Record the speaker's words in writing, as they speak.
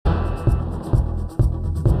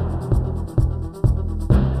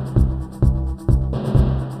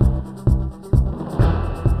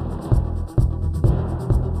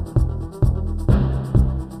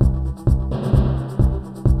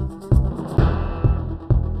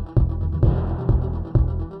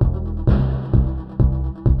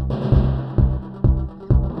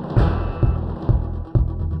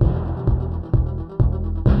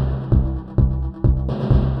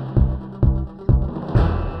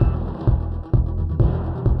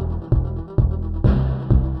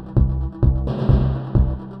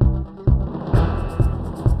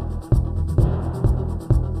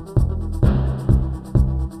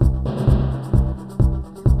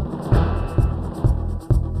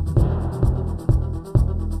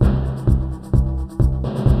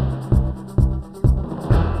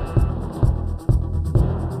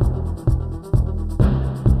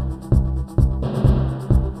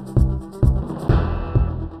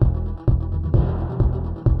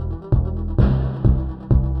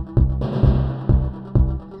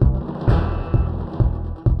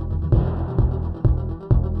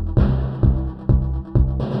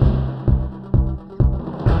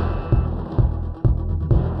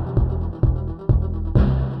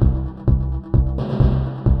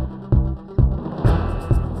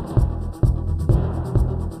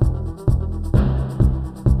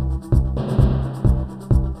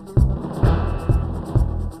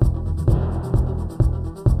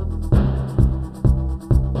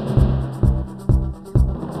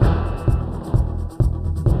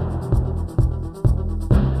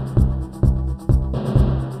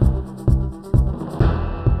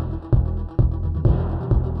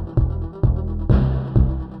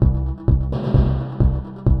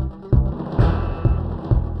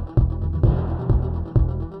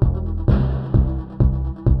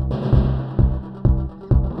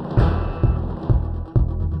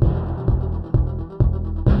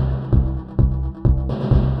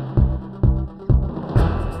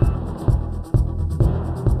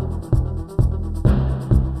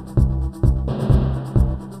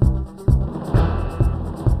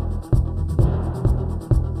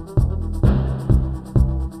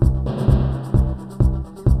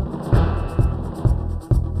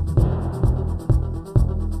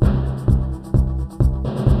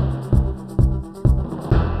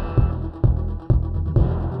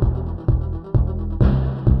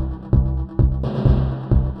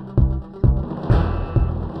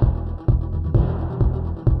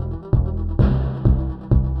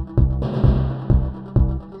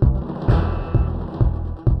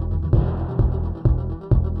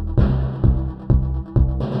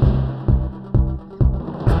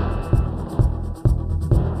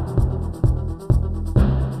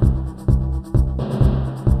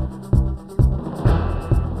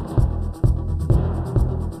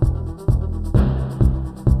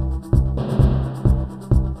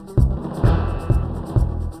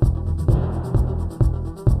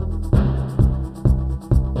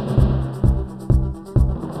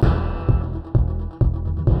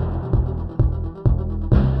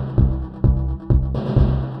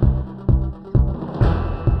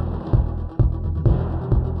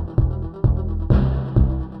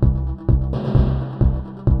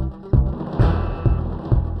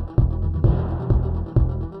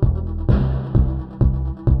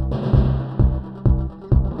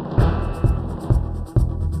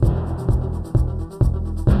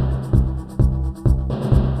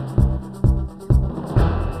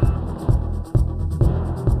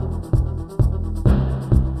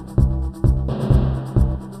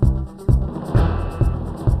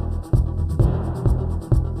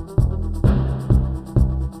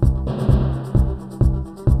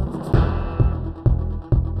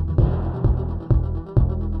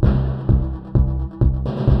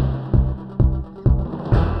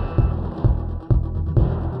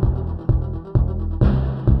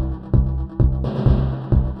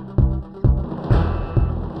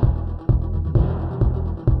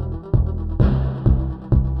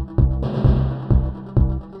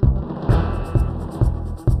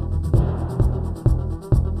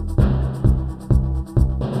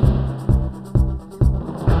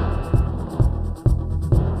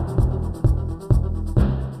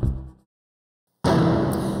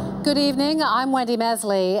Good evening, I'm Wendy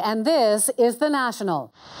Mesley, and this is The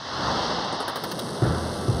National.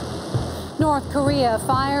 North Korea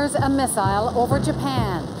fires a missile over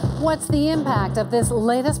Japan. What's the impact of this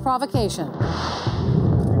latest provocation?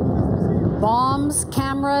 Bombs,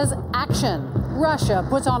 cameras, action. Russia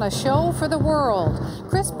puts on a show for the world.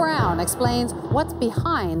 Chris Brown explains what's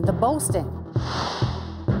behind the boasting.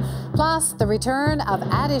 Plus, the return of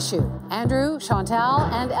At Issue. Andrew, Chantal,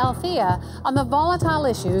 and Althea on the volatile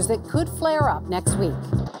issues that could flare up next week.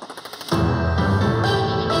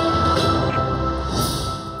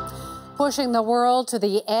 Pushing the world to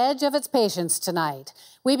the edge of its patience tonight.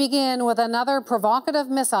 We begin with another provocative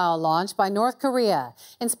missile launch by North Korea,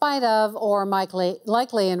 in spite of, or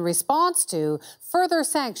likely in response to, further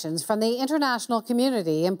sanctions from the international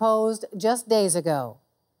community imposed just days ago.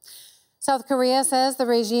 South Korea says the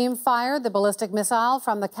regime fired the ballistic missile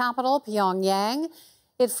from the capital, Pyongyang.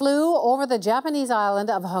 It flew over the Japanese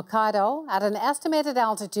island of Hokkaido at an estimated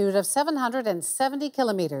altitude of 770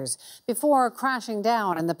 kilometers before crashing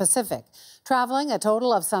down in the Pacific, traveling a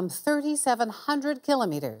total of some 3,700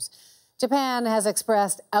 kilometers. Japan has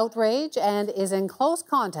expressed outrage and is in close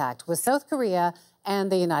contact with South Korea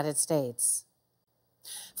and the United States.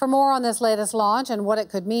 For more on this latest launch and what it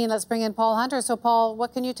could mean, let's bring in Paul Hunter. So, Paul,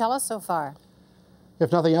 what can you tell us so far?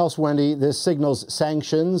 If nothing else, Wendy, this signals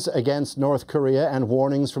sanctions against North Korea and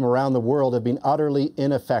warnings from around the world have been utterly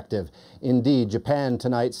ineffective. Indeed, Japan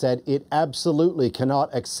tonight said it absolutely cannot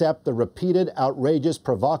accept the repeated, outrageous,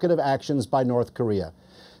 provocative actions by North Korea.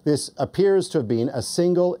 This appears to have been a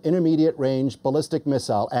single intermediate-range ballistic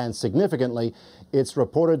missile, and significantly, it's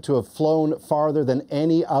reported to have flown farther than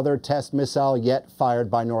any other test missile yet fired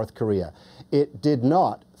by North Korea. It did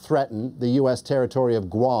not threaten the U.S. territory of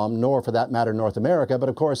Guam, nor for that matter North America, but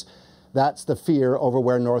of course that's the fear over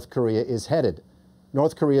where North Korea is headed.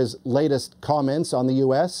 North Korea's latest comments on the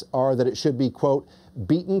U.S. are that it should be, quote,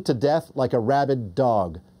 beaten to death like a rabid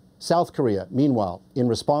dog. South Korea, meanwhile, in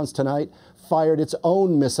response tonight, fired its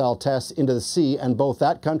own missile tests into the sea, and both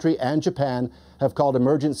that country and Japan have called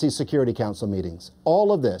emergency Security Council meetings.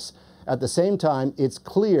 All of this at the same time, it's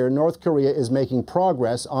clear North Korea is making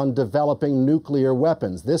progress on developing nuclear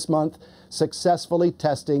weapons. This month, successfully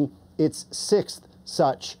testing its 6th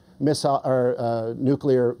such missile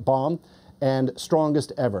nuclear bomb, and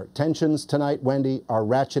strongest ever. Tensions tonight, Wendy, are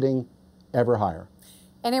ratcheting ever higher.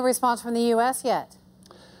 Any response from the U.S. yet?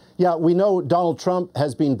 Yeah, we know Donald Trump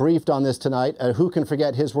has been briefed on this tonight. Who can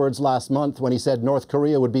forget his words last month when he said North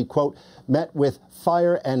Korea would be, quote, met with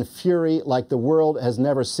fire and fury like the world has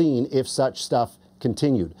never seen if such stuff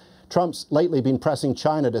continued. Trump's lately been pressing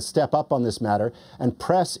China to step up on this matter and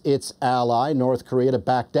press its ally, North Korea, to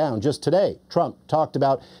back down. Just today, Trump talked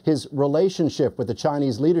about his relationship with the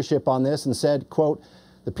Chinese leadership on this and said, quote,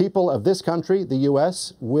 the people of this country, the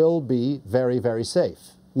U.S., will be very, very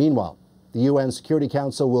safe. Meanwhile, the UN Security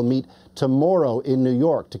Council will meet tomorrow in New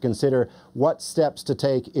York to consider what steps to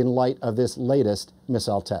take in light of this latest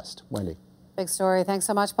missile test. Wendy. Big story. Thanks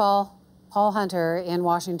so much, Paul. Paul Hunter in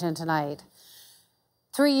Washington tonight.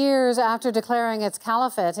 3 years after declaring its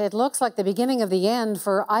caliphate, it looks like the beginning of the end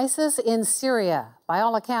for ISIS in Syria. By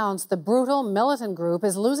all accounts, the brutal militant group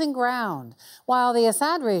is losing ground, while the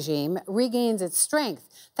Assad regime regains its strength,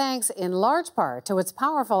 thanks in large part to its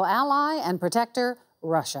powerful ally and protector,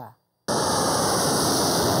 Russia.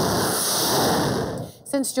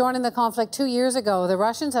 Since joining the conflict 2 years ago, the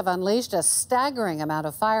Russians have unleashed a staggering amount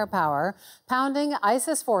of firepower, pounding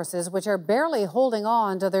ISIS forces which are barely holding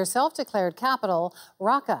on to their self-declared capital,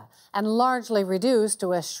 Raqqa, and largely reduced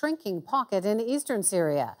to a shrinking pocket in eastern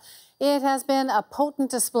Syria. It has been a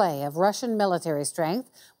potent display of Russian military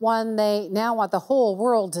strength, one they now want the whole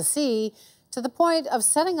world to see, to the point of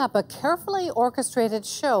setting up a carefully orchestrated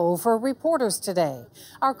show for reporters today.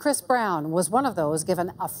 Our Chris Brown was one of those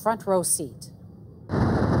given a front row seat.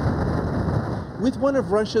 With one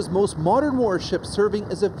of Russia's most modern warships serving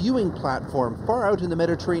as a viewing platform far out in the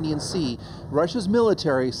Mediterranean Sea, Russia's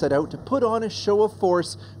military set out to put on a show of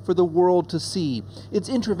force for the world to see. Its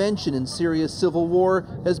intervention in Syria's civil war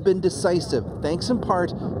has been decisive, thanks in part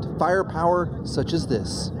to firepower such as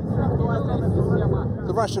this.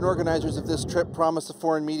 The Russian organizers of this trip promised the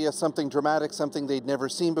foreign media something dramatic, something they'd never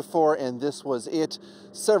seen before, and this was it.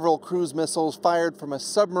 Several cruise missiles fired from a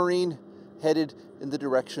submarine headed in the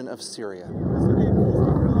direction of Syria.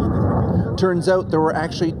 Turns out there were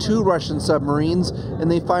actually 2 Russian submarines, and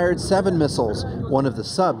they fired 7 missiles. One of the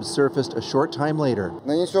subs surfaced a short time later.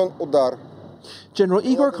 General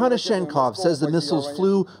Igor Konashenkov says the missiles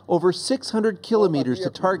flew over 600 kilometers to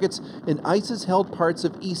targets in ISIS-held parts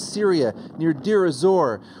of East Syria near Deir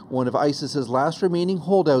ez-Zor, one of ISIS's last remaining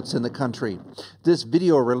holdouts in the country. This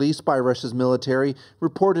video released by Russia's military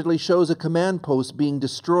reportedly shows a command post being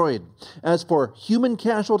destroyed. As for human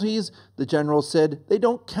casualties, the general said they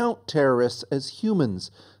don't count terrorists as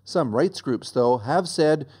humans. Some rights groups, though, have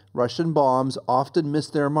said Russian bombs often miss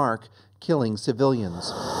their mark, killing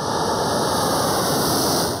civilians.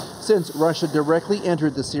 Since Russia directly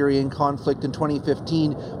entered the Syrian conflict in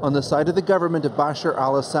 2015 on the side of the government of Bashar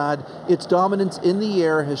al-Assad, its dominance in the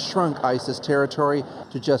air has shrunk ISIS territory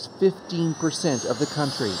to just 15% of the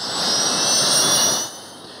country.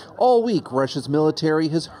 All week, Russia's military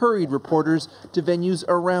has hurried reporters to venues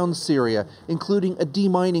around Syria, including a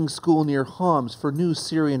demining school near Homs for new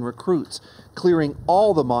Syrian recruits. Clearing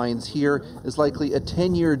all the mines here is likely a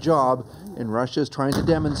 10-year job, and Russia is trying to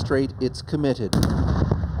demonstrate it's committed.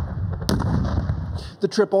 The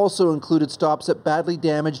trip also included stops at badly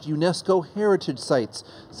damaged UNESCO heritage sites,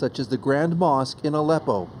 such as the Grand Mosque in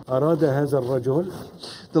Aleppo.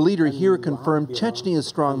 The leader here confirmed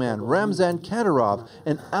Chechnya's strongman Ramzan Kadyrov,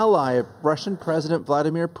 an ally of Russian President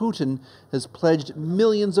Vladimir Putin, has pledged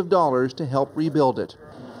millions of dollars to help rebuild it.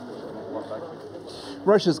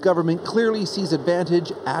 Russia's government clearly sees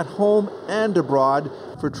advantage at home and abroad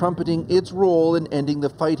for trumpeting its role in ending the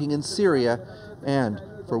fighting in Syria and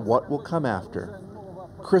for what will come after.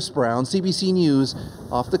 Chris Brown, CBC News,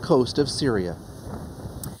 off the coast of Syria.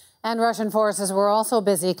 And Russian forces were also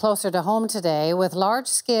busy closer to home today with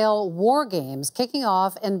large-scale war games kicking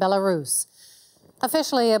off in Belarus.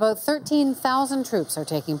 Officially, about 13,000 troops are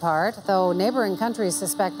taking part, though neighboring countries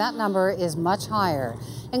suspect that number is much higher,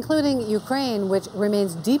 including Ukraine, which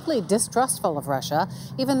remains deeply distrustful of Russia,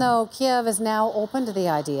 even though Kiev is now open to the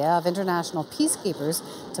idea of international peacekeepers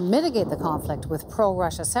to mitigate the conflict with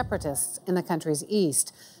pro-Russia separatists in the country's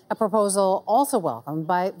east, a proposal also welcomed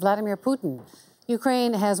by Vladimir Putin.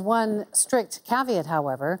 Ukraine has one strict caveat,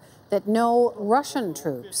 however, that no Russian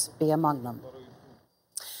troops be among them.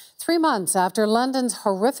 3 months after London's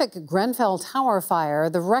horrific Grenfell Tower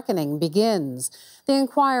fire, the reckoning begins. The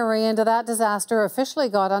inquiry into that disaster officially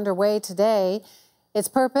got underway today. Its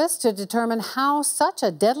purpose to determine how such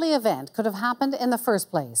a deadly event could have happened in the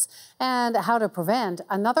first place and how to prevent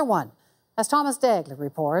another one. As Thomas Dagley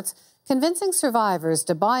reports, convincing survivors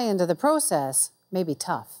to buy into the process may be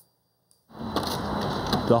tough.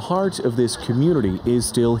 The heart of this community is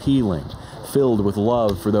still healing, filled with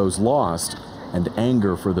love for those lost and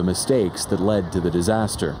anger for the mistakes that led to the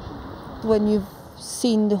disaster. When you've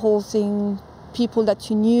seen the whole thing, people that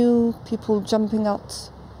you knew, people jumping out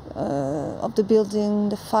of the building,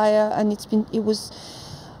 the fire, and it was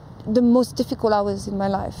the most difficult hours in my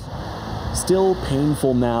life. Still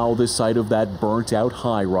painful now, the sight of that burnt-out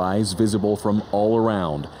high-rise visible from all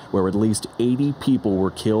around, where at least 80 people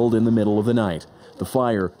were killed in the middle of the night. The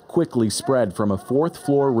fire quickly spread from a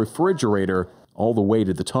fourth-floor refrigerator all the way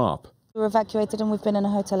to the top. We were evacuated and we've been in a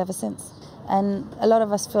hotel ever since. And a lot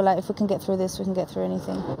of us feel like if we can get through this, we can get through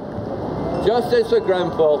anything. Justice for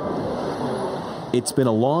Grenfell. It's been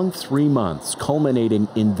a long 3 months, culminating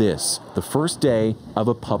in this, the first day of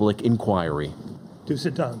a public inquiry. Do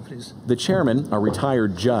sit down, please. The chairman, a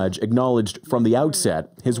retired judge, acknowledged from the outset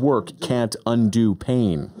his work can't undo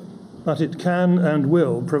pain. But it can and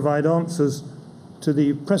will provide answers to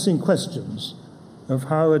the pressing questions of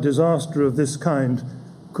how a disaster of this kind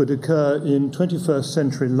could occur in 21st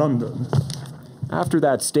century London. After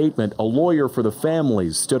that statement, a lawyer for the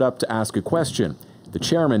families stood up to ask a question. The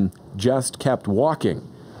chairman just kept walking,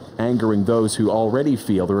 angering those who already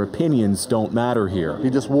feel their opinions don't matter here. He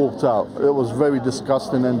just walked out. It was very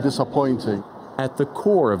disgusting and disappointing. At the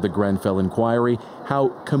core of the Grenfell inquiry, how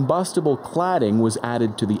combustible cladding was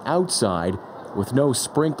added to the outside with no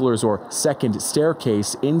sprinklers or second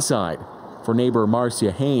staircase inside. For neighbor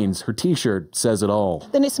Marcia Haynes, her T-shirt says it all.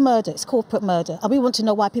 Then it's murder, it's corporate murder, and we want to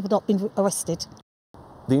know why people have not been arrested.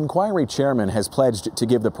 The inquiry chairman has pledged to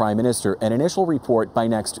give the Prime Minister an initial report by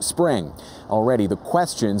next spring. Already the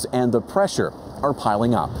questions and the pressure are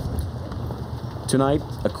piling up. Tonight,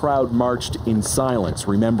 a crowd marched in silence,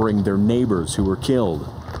 remembering their neighbors who were killed.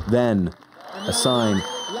 Then, a sign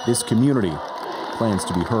this community plans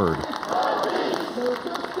to be heard.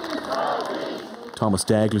 Thomas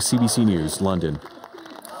Dagley, CBC News, London.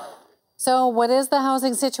 So what is the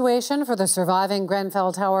housing situation for the surviving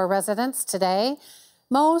Grenfell Tower residents today?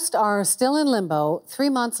 Most are still in limbo 3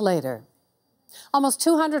 months later. Almost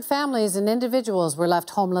 200 families and individuals were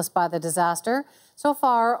left homeless by the disaster. So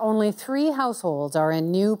far, only 3 households are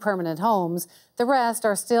in new permanent homes. The rest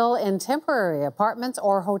are still in temporary apartments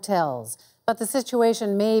or hotels. But but the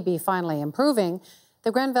situation may be finally improving.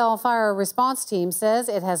 The Grenfell Fire Response Team says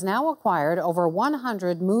it has now acquired over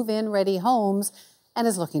 100 move-in ready homes and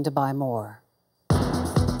is looking to buy more.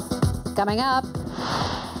 Coming up.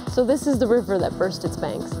 So this is the river that burst its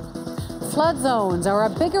banks. Flood zones are a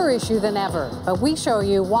bigger issue than ever, but we show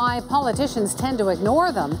you why politicians tend to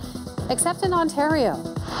ignore them, except in Ontario.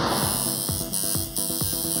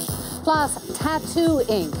 Plus, tattoo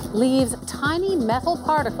ink leaves tiny metal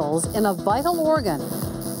particles in a vital organ.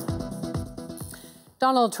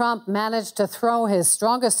 Donald Trump managed to throw his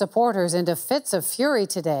strongest supporters into fits of fury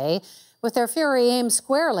today, with their fury aimed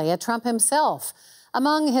squarely at Trump himself.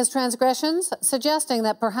 Among his transgressions, suggesting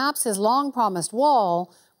that perhaps his long-promised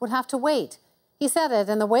wall would have to wait. He said it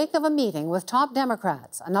in the wake of a meeting with top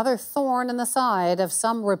Democrats, another thorn in the side of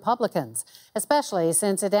some Republicans, especially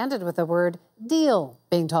since it ended with the word deal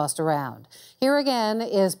being tossed around. Here again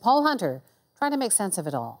is Paul Hunter trying to make sense of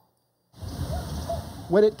it all.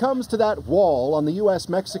 When it comes to that wall on the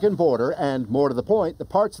U.S.-Mexican border, and more to the point, the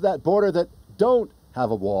parts of that border that don't have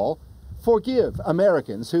a wall, forgive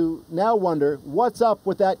Americans who now wonder what's up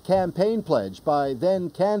with that campaign pledge by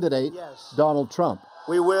then-candidate Donald Trump.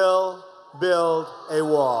 We will build a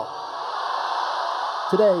wall.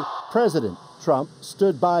 Today, President Trump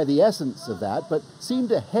stood by the essence of that, but seemed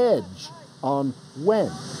to hedge on when.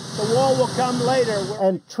 The wall will come later.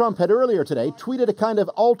 And Trump had earlier today tweeted a kind of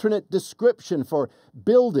alternate description for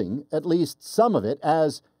building, at least some of it,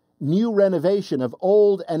 as new renovation of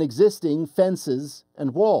old and existing fences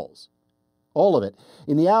and walls. All of it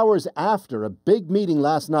in the hours after a big meeting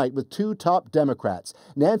last night with two top Democrats,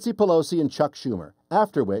 Nancy Pelosi and Chuck Schumer,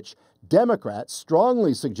 after which Democrats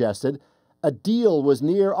strongly suggested a deal was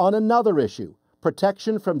near on another issue,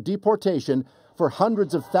 protection from deportation for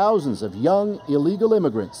hundreds of thousands of young illegal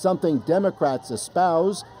immigrants, something Democrats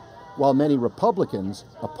espouse while many Republicans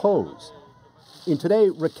oppose. In today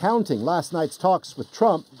recounting last night's talks with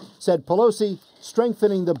Trump, said Pelosi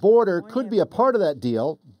strengthening the border could be a part of that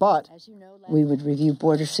deal, but we would review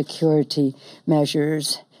border security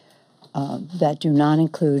measures that do not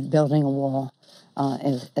include building a wall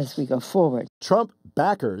as we go forward. Trump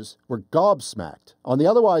backers were gobsmacked on the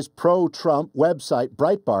otherwise pro-Trump website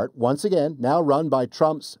Breitbart, once again now run by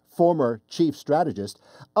Trump's former chief strategist,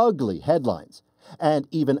 ugly headlines and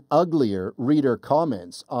even uglier reader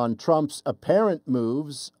comments on Trump's apparent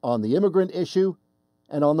moves on the immigrant issue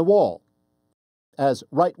and on the wall. As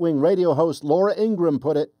right-wing radio host Laura Ingraham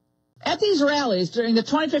put it, at these rallies during the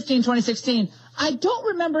 2015-2016, I don't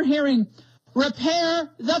remember hearing, repair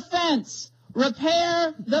the fence,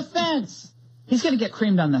 repair the fence. He's going to get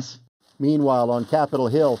creamed on this. Meanwhile, on Capitol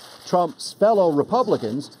Hill, Trump's fellow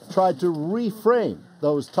Republicans tried to reframe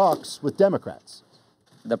those talks with Democrats.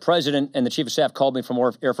 The president and the chief of staff called me from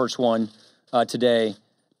Air Force One today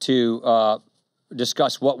to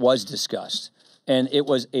discuss what was discussed. And it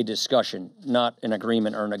was a discussion, not an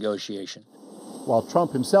agreement or a negotiation. While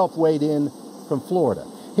Trump himself weighed in from Florida,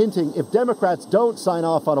 hinting if Democrats don't sign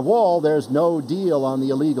off on a wall, there's no deal on the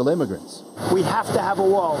illegal immigrants. We have to have a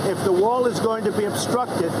wall. If the wall is going to be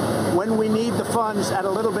obstructed, when we need the funds at a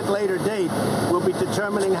little bit later date, we'll be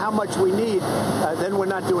determining how much we need, then we're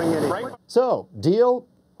not doing anything. Right? So, deal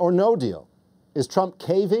or no deal? Is Trump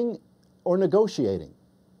caving or negotiating?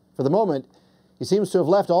 For the moment, he seems to have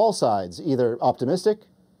left all sides either optimistic,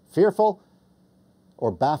 fearful,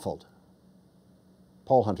 or baffled.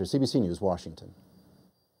 Paul Hunter, CBC News, Washington.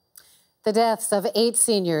 The deaths of 8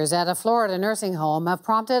 seniors at a Florida nursing home have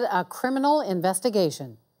prompted a criminal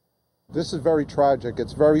investigation. This is very tragic.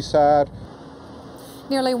 It's very sad.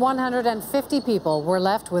 Nearly 150 people were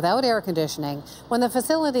left without air conditioning when the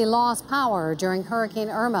facility lost power during Hurricane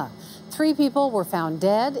Irma. 3 people were found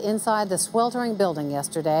dead inside the sweltering building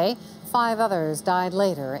yesterday. 5 others died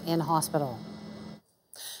later in hospital.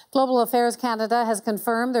 Global Affairs Canada has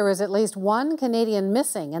confirmed there is at least 1 Canadian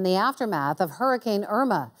missing in the aftermath of Hurricane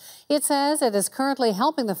Irma. It says it is currently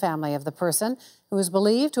helping the family of the person who is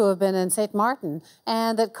believed to have been in St. Martin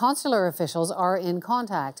and that consular officials are in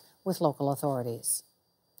contact with local authorities.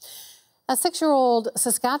 A 6-year-old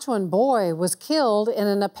Saskatchewan boy was killed in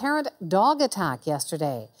an apparent dog attack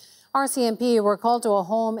yesterday. RCMP were called to a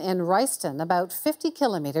home in Ryston, about 50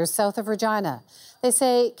 kilometers south of Regina. They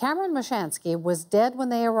say Cameron Mashansky was dead when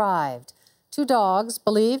they arrived. 2 dogs,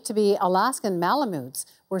 believed to be Alaskan Malamutes,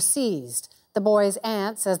 were seized. The boy's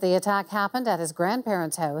aunt says the attack happened at his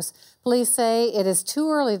grandparents' house. Police say it is too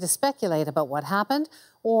early to speculate about what happened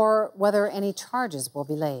or whether any charges will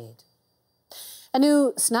be laid. A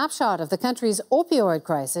new snapshot of the country's opioid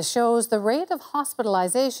crisis shows the rate of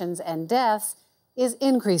hospitalizations and deaths is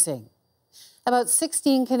increasing. About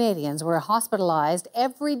 16 Canadians were hospitalized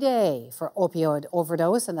every day for opioid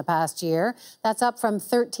overdose in the past year. That's up from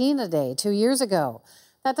 13 a day 2 years ago.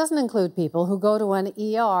 That doesn't include people who go to an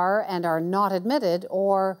ER and are not admitted,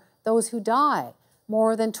 or those who die.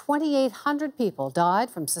 More than 2,800 people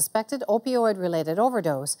died from suspected opioid-related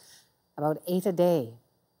overdose, about 8 a day.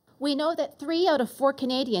 We know that 3 out of 4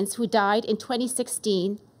 Canadians who died in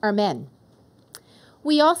 2016 are men.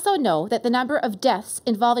 We also know that the number of deaths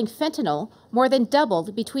involving fentanyl more than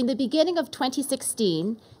doubled between the beginning of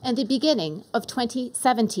 2016 and the beginning of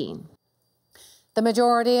 2017. The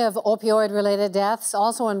majority of opioid-related deaths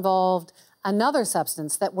also involved another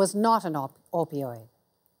substance that was not an opioid.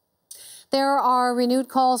 There are renewed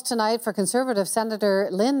calls tonight for Conservative Senator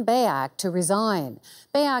Lynn Beyak to resign.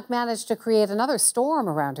 Beyak managed to create another storm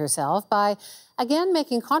around herself by again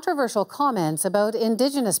making controversial comments about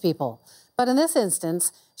Indigenous people. But in this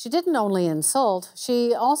instance, she didn't only insult,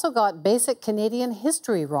 she also got basic Canadian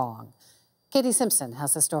history wrong. Katie Simpson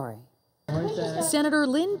has the story. Senator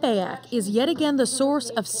Lynn Beyak is yet again the source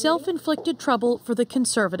of self-inflicted trouble for the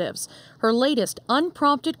Conservatives. Her latest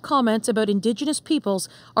unprompted comments about Indigenous peoples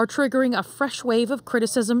are triggering a fresh wave of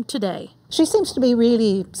criticism today. She seems to be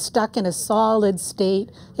really stuck in a solid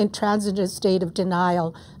state, intransigent state of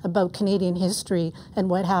denial about Canadian history and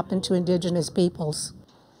what happened to Indigenous peoples.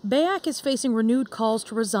 Beyak is facing renewed calls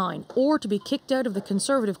to resign or to be kicked out of the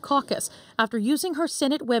Conservative caucus after using her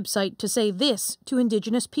Senate website to say this to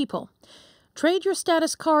Indigenous people. Trade your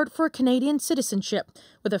status card for a Canadian citizenship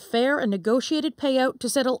with a fair and negotiated payout to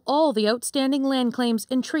settle all the outstanding land claims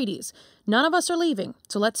and treaties. None of us are leaving,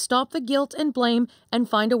 so let's stop the guilt and blame and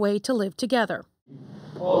find a way to live together.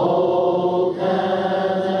 Oh,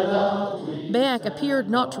 Beyak appeared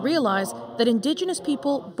not to realize that Indigenous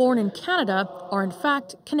people born in Canada are in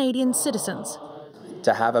fact Canadian citizens.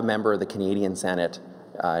 To have a member of the Canadian Senate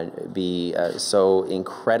be so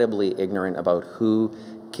incredibly ignorant about who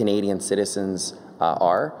Canadian citizens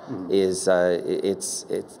are is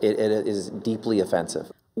deeply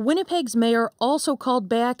offensive. Winnipeg's mayor also called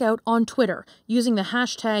Beyak out on Twitter using the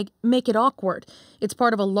hashtag #MakeItAwkward. It's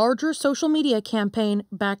part of a larger social media campaign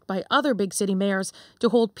backed by other big city mayors to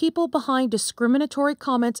hold people behind discriminatory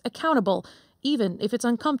comments accountable, even if it's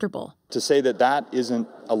uncomfortable. To say that that isn't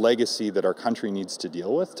a legacy that our country needs to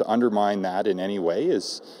deal with, to undermine that in any way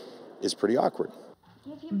is pretty awkward.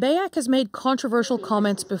 Beyak has made controversial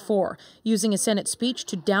comments before, using a Senate speech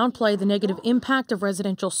to downplay the negative impact of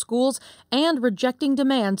residential schools and rejecting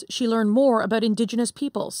demands she learn more about Indigenous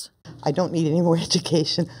peoples. I don't need any more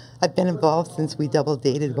education. I've been involved since we double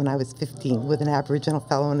dated when I was 15 with an Aboriginal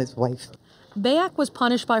fellow and his wife. Beyak was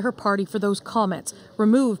punished by her party for those comments,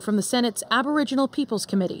 removed from the Senate's Aboriginal Peoples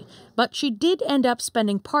Committee, but she did end up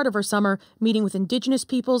spending part of her summer meeting with Indigenous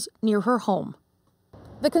peoples near her home.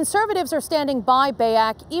 The Conservatives are standing by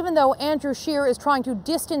Beyak, even though Andrew Scheer is trying to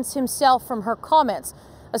distance himself from her comments.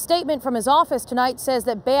 A statement from his office tonight says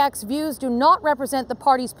that Beyak's views do not represent the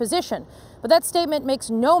party's position, but that statement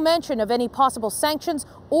makes no mention of any possible sanctions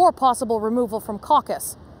or possible removal from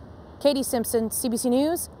caucus. Katie Simpson, CBC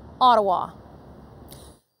News, Ottawa.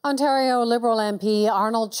 Ontario Liberal MP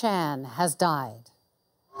Arnold Chan has died.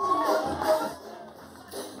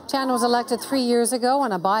 Chan was elected 3 years ago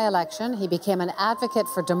in a by-election. He became an advocate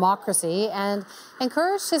for democracy and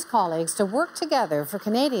encouraged his colleagues to work together for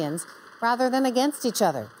Canadians rather than against each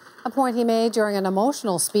other, a point he made during an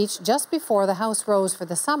emotional speech just before the House rose for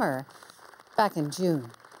the summer back in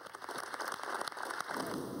June.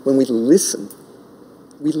 When we listen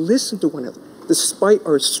to one another, despite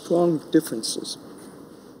our strong differences.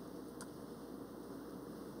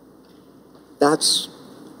 That's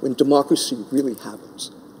when democracy really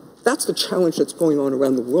happens. That's the challenge that's going on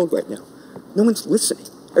around the world right now. No one's listening.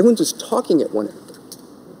 Everyone's just talking at one another.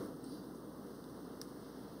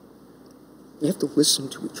 We have to listen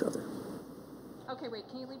to each other. Okay, wait,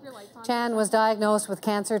 can you leave your lights on? Chan was diagnosed with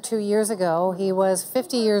cancer 2 years ago. He was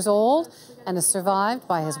 50 years old and is survived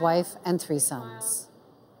by his wife and 3 sons.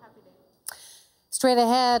 Straight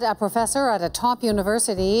ahead, a professor at a top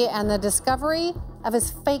university and the discovery of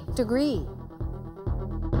his fake degree.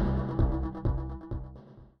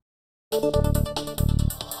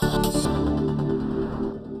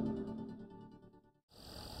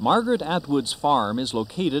 Margaret Atwood's farm is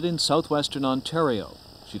located in southwestern Ontario.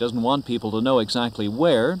 She doesn't want people to know exactly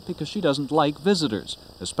where because she doesn't like visitors,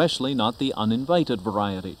 especially not the uninvited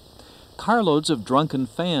variety. Carloads of drunken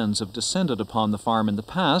fans have descended upon the farm in the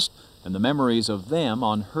past, and the memories of them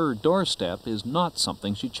on her doorstep is not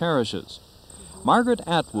something she cherishes. Margaret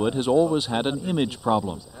Atwood has always had an image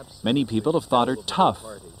problem. Many people have thought her tough,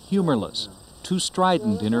 humorless. too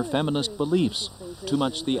strident in her feminist beliefs, too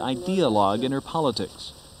much the ideologue in her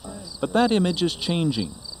politics. But that image is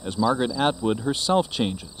changing as Margaret Atwood herself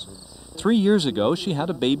changes. 3 years ago, she had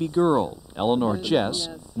a baby girl, Eleanor Jess,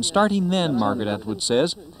 and starting then, Margaret Atwood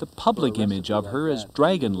says, the public image of her as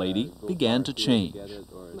Dragon Lady began to change.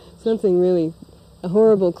 Something really, a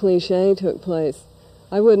horrible cliche took place.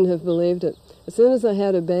 I wouldn't have believed it. As soon as I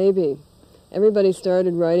had a baby, everybody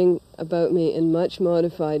started writing about me in much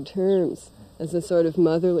modified terms as a sort of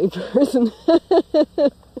motherly person.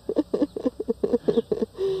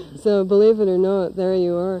 So believe it or not, there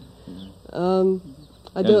you are.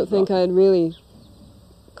 I don't think I had really,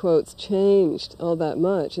 quotes, changed all that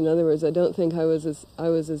much. In other words, I don't think I was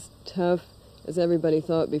as tough as everybody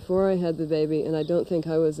thought before I had the baby, and I don't think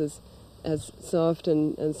I was as soft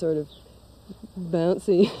and sort of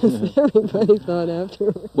bouncy as everybody thought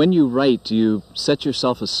afterwards. When you write, do you set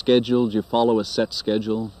yourself a schedule? Do you follow a set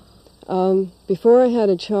schedule? Before I had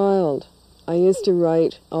a child, I used to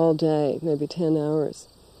write all day, maybe 10 hours.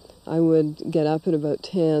 I would get up at about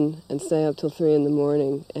 10 and stay up till 3 in the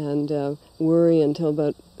morning and worry until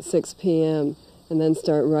about 6 p.m. and then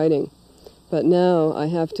start writing. But now I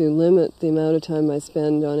have to limit the amount of time I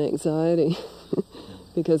spend on anxiety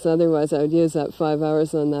because otherwise I would use up 5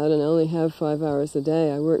 hours on that, and I only have 5 hours a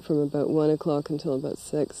day. I work from about 1 o'clock until about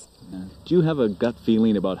 6. Do you have a gut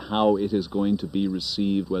feeling about how it is going to be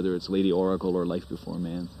received, whether it's Lady Oracle or Life Before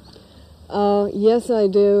Man? Yes, I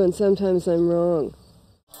do, and sometimes I'm wrong.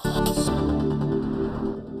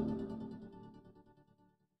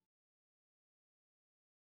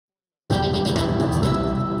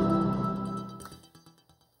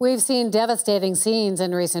 We've seen devastating scenes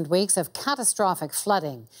in recent weeks of catastrophic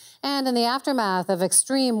flooding. And in the aftermath of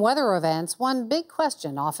extreme weather events, one big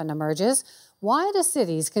question often emerges: why do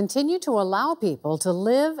cities continue to allow people to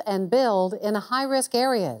live and build in high-risk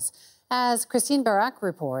areas? As Christine Barak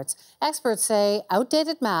reports, experts say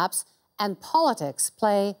outdated maps and politics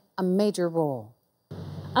play a major role.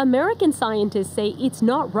 American scientists say it's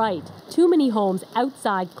not right. Too many homes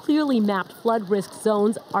outside clearly mapped flood risk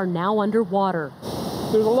zones are now underwater.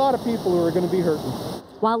 There's a lot of people who are going to be hurting.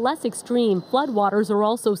 While less extreme, floodwaters are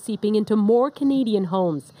also seeping into more Canadian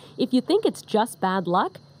homes. If you think it's just bad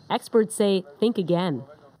luck, experts say think again.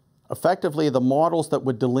 Effectively, the models that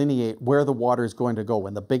would delineate where the water is going to go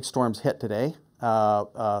when the big storms hit today,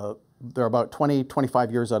 they're about 20,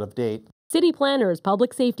 25 years out of date. City planners,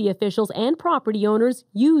 public safety officials, and property owners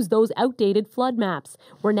use those outdated flood maps.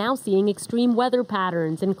 We're now seeing extreme weather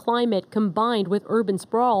patterns and climate combined with urban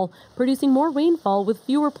sprawl, producing more rainfall with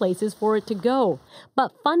fewer places for it to go.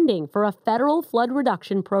 But funding for a federal flood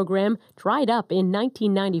reduction program dried up in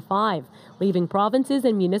 1995, leaving provinces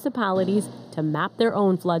and municipalities to map their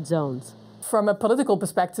own flood zones. From a political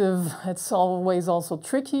perspective, it's always also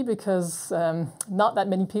tricky because not that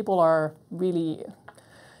many people are really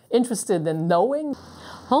interested in knowing.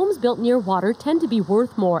 Homes built near water tend to be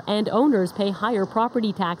worth more, and owners pay higher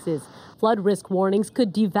property taxes. Flood risk warnings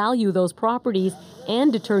could devalue those properties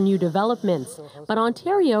and deter new developments. But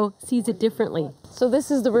Ontario sees it differently. So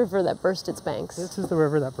this is the river that burst its banks? This is the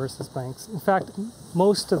river that burst its banks. In fact,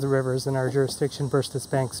 most of the rivers in our jurisdiction burst its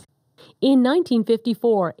banks. In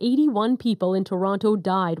 1954, 81 people in Toronto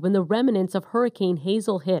died when the remnants of Hurricane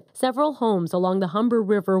Hazel hit. Several homes along the Humber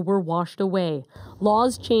River were washed away.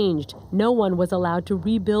 Laws changed. No one was allowed to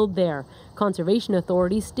rebuild there. Conservation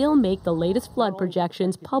authorities still make the latest flood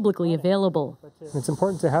projections publicly available. It's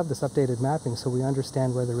important to have this updated mapping so we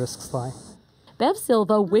understand where the risks lie. Bev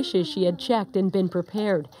Silva wishes she had checked and been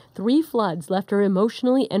prepared. 3 floods left her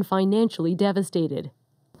emotionally and financially devastated.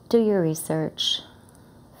 Do your research.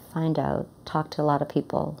 Find out, talk to a lot of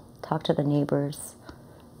people, talk to the neighbors,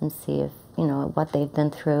 and see if, what they've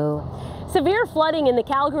been through. Severe flooding in the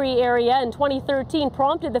Calgary area in 2013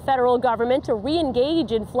 prompted the federal government to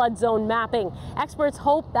re-engage in flood zone mapping. Experts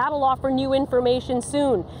hope that'll offer new information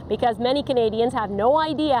soon, because many Canadians have no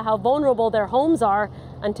idea how vulnerable their homes are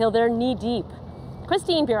until they're knee-deep.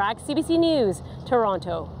 Christine Barak, CBC News,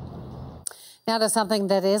 Toronto. Now to something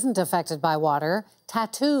that isn't affected by water: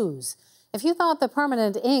 tattoos. If you thought the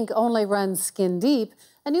permanent ink only runs skin deep,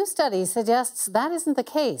 a new study suggests that isn't the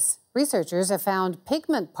case. Researchers have found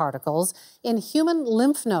pigment particles in human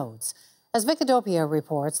lymph nodes. As Vicadopia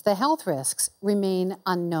reports, the health risks remain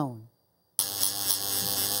unknown.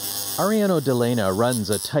 Ariano Delena runs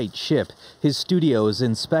a tight ship. His studio is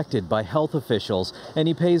inspected by health officials, and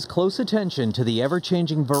he pays close attention to the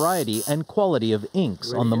ever-changing variety and quality of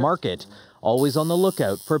inks on the market. Always on the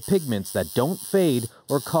lookout for pigments that don't fade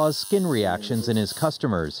or cause skin reactions in his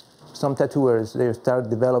customers. Some tattooers, they start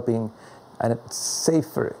developing a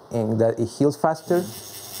safer ink that it heals faster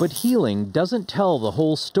But healing doesn't tell the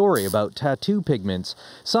whole story about tattoo pigments.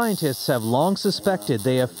 Scientists have long suspected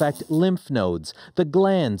they affect lymph nodes, the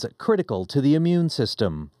glands critical to the immune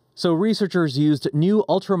system. So researchers used new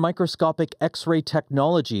ultramicroscopic X-ray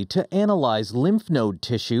technology to analyze lymph node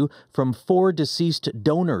tissue from 4 deceased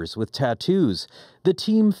donors with tattoos. The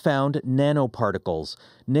team found nanoparticles,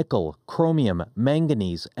 nickel, chromium,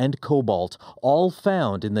 manganese, and cobalt, all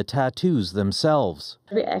found in the tattoos themselves.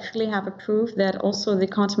 We actually have a proof that also the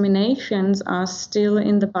contaminations are still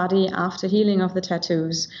in the body after healing of the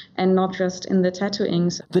tattoos, and not just in the tattoo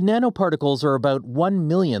inks. The nanoparticles are about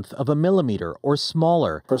 1/1,000,000th of a millimeter or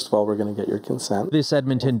smaller. First of all, we're going to get your consent. This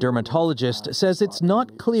Edmonton dermatologist says it's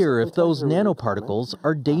not clear if those nanoparticles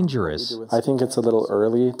are dangerous. I think it's a little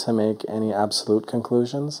early to make any absolute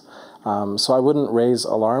conclusions, so I wouldn't raise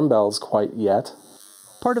alarm bells quite yet.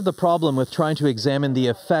 Part of the problem with trying to examine the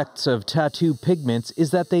effects of tattoo pigments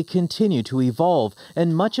is that they continue to evolve,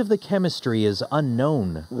 and much of the chemistry is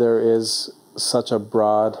unknown. There is such a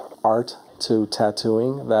broad art to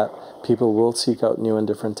tattooing that people will seek out new and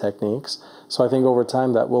different techniques. So I think over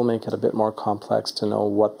time that will make it a bit more complex to know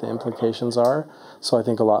what the implications are. So I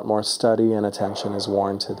think a lot more study and attention is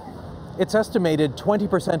warranted. It's estimated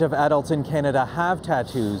 20% of adults in Canada have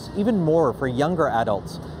tattoos, even more for younger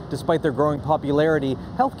adults. Despite their growing popularity,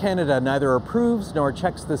 Health Canada neither approves nor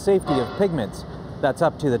checks the safety of pigments. That's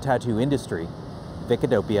up to the tattoo industry. Vic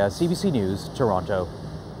Adopia, CBC News, Toronto.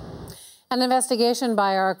 An investigation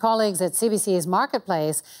by our colleagues at CBC's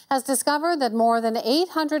Marketplace has discovered that more than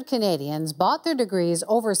 800 Canadians bought their degrees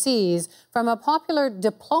overseas from a popular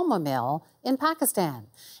diploma mill in Pakistan,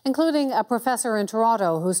 including a professor in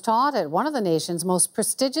Toronto who's taught at one of the nation's most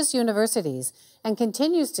prestigious universities and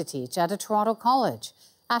continues to teach at a Toronto college.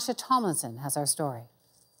 Asha Tomlinson has our story.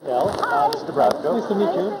 Nice to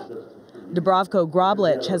meet you. Dubravko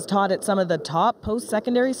Groblich has taught at some of the top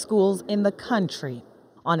post-secondary schools in the country.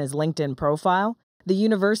 On his LinkedIn profile, the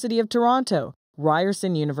University of Toronto,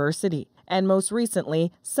 Ryerson University, and most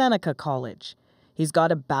recently, Seneca College. He's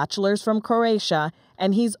got a bachelor's from Croatia,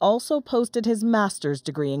 and he's also posted his master's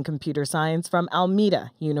degree in computer science from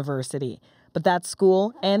Almeida University. But that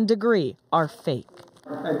school and degree are fake.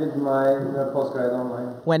 I did my postgrad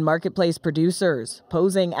online. When Marketplace producers,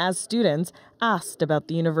 posing as students, asked about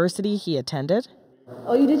the university he attended.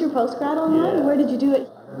 Oh, you did your postgrad online? Yeah. Where did you do it?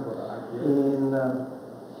 In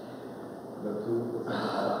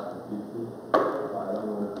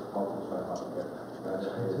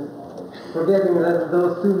forgetting that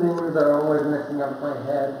those two names are always messing up my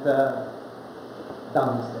head.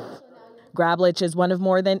 Dumb mistakes. Groblich is one of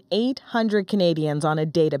more than 800 Canadians on a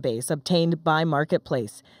database obtained by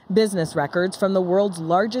Marketplace. Business records from the world's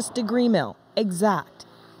largest degree mill, Exact,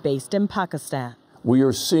 based in Pakistan. We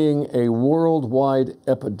are seeing a worldwide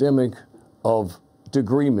epidemic of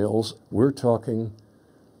degree mills. We're talking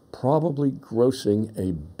probably grossing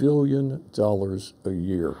 $1 billion a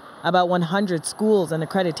year. About 100 schools and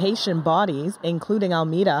accreditation bodies, including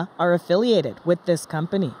Almeida, are affiliated with this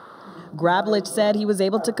company. Groblich said he was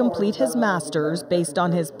able to complete his master's based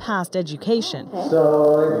on his past education.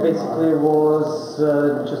 So it basically was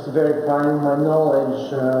just verifying my knowledge.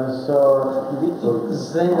 So the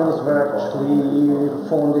exams were actually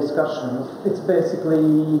phone discussions. It's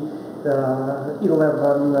basically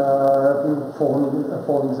 11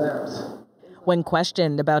 phone exams. When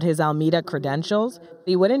questioned about his Almeida credentials,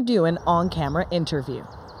 he wouldn't do an on-camera interview.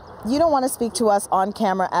 You don't want to speak to us on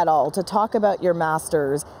camera at all to talk about your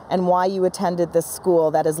master's and why you attended this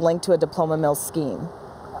school that is linked to a diploma mill scheme.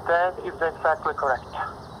 That is exactly correct.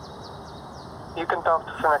 You can talk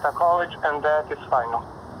to Seneca College and that is final.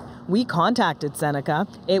 We contacted Seneca.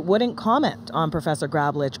 It wouldn't comment on Professor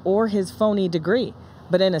Groblich or his phony degree.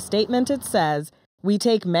 But in a statement it says, "We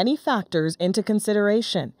take many factors into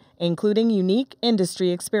consideration, including unique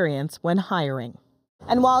industry experience when hiring."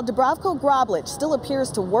 And while Dubravko Groblich still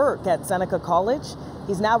appears to work at Seneca College,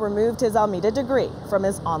 he's now removed his Almeida degree from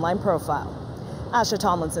his online profile. Asha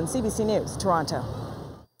Tomlinson, CBC News, Toronto.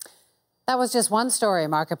 That was just one story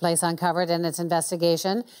Marketplace uncovered in its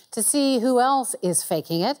investigation. To see who else is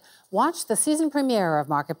faking it, watch the season premiere of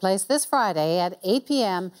Marketplace this Friday at 8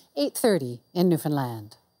 p.m., 8:30 in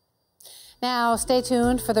Newfoundland. Now, stay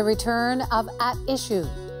tuned for the return of At Issue.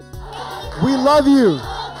 We love you.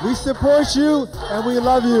 We support you, and we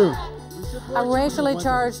love you. A racially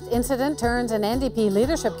charged incident turns an NDP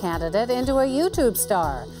leadership candidate into a YouTube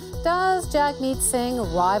star. Does Jagmeet Singh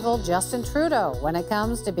rival Justin Trudeau when it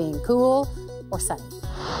comes to being cool or sunny?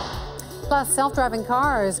 Plus, self-driving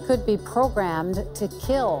cars could be programmed to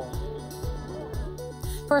kill.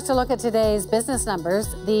 First, a look at today's business numbers.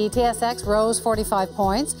 The TSX rose 45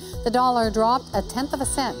 points. The dollar dropped 1/10 of a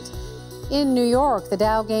cent. In New York, the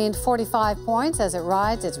Dow gained 45 points as it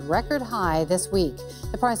rides its record high this week.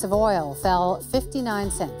 The price of oil fell 59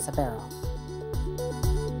 cents a barrel.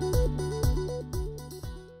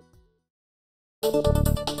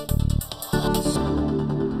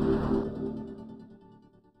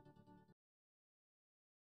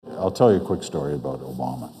 I'll tell you a quick story about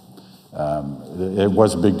Obama. It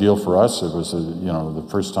was a big deal for us. It was, the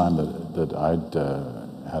first time that I'd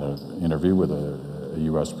had an interview with a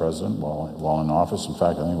U.S. president while in office. In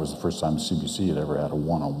fact, I think it was the first time CBC had ever had a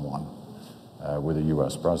one-on-one with a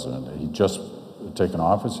U.S. president. He'd just taken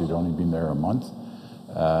office. He'd only been there a month.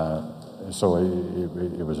 So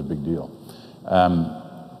it was a big deal.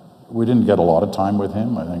 We didn't get a lot of time with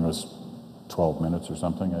him. I think it was 12 minutes or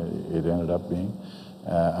something it ended up being.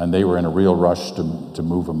 And they were in a real rush to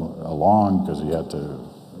move him along because he had to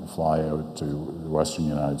fly out to the western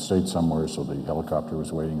United States somewhere, so the helicopter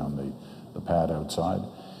was waiting on the pad outside.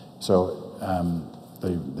 So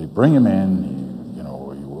they bring him in.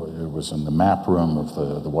 It was in the map room of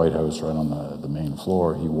the White House, right on the main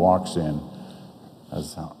floor. He walks in,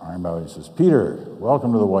 has his arm out. He says, "Peter,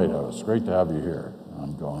 welcome to the White House. Great to have you here."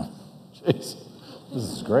 I'm going, "Jeez,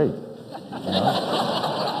 this is great."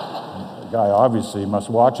 The guy obviously must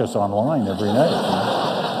watch us online every night.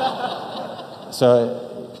 So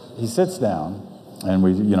he sits down, and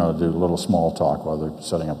we, do a little small talk while they're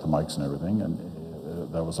setting up the mics and everything, and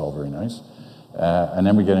that was all very nice. And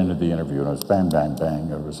then we get into the interview, and it was bang, bang, bang.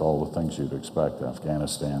 It was all the things you'd expect: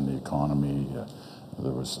 Afghanistan, the economy.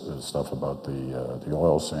 There was stuff about the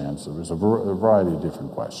oil sands. There was a variety of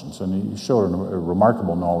different questions, and he showed a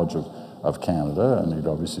remarkable knowledge of Canada, and he'd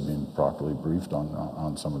obviously been properly briefed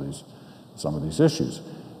on some of these issues.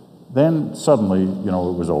 Then suddenly,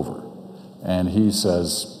 it was over, and he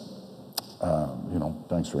says,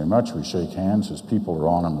 "Thanks very much." We shake hands. His people are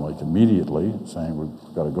on him like immediately, saying, "We've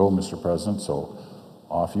got to go, Mr. President." So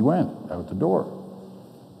off he went out the door,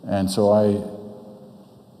 and so I'm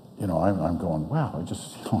going, wow, I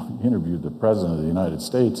just interviewed the President of the United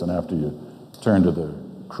States, and after you turn to the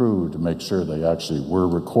crew to make sure they actually were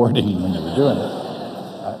recording when you were doing it,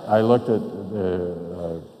 I looked at the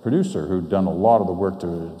producer who'd done a lot of the work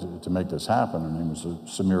to make this happen. Her name was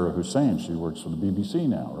Samira Hussein. She works for the BBC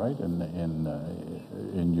now, right, in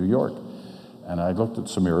New York. And I looked at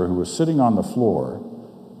Samira, who was sitting on the floor,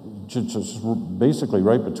 just basically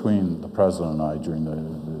right between the President and I during the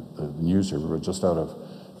news here. We were just out of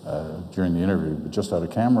during the interview, but just out of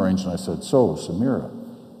camera range, and I said, "So, Samira,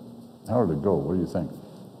 how did it go? What do you think?"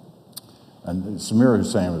 And Samira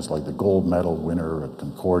Hussein was like the gold medal winner at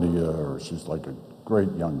Concordia, or she's like a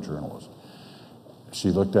great young journalist. She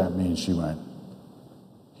looked at me and she went,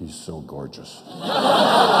 "He's so gorgeous."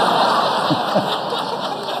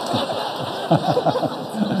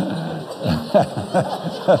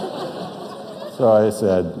 So I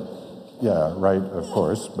said, "Yeah, right, of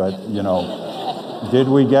course, but did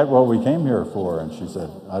we get what we came here for?" And she said,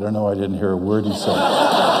 "I don't know, I didn't hear a word he said."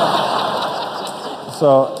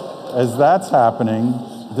 So as that's happening,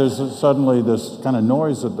 there's suddenly this kind of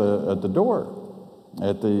noise at the door,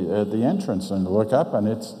 at the entrance, and look up, and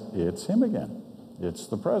it's him again. It's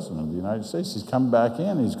the President of the United States. He's come back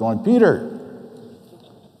in. He's going, "Peter,"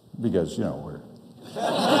 because we're.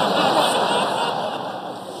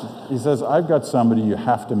 He says, "I've got somebody you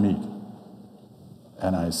have to meet."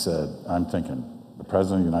 And I said, I'm thinking, the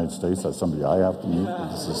President of the United States, that's somebody I have to meet?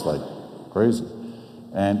 This is like crazy.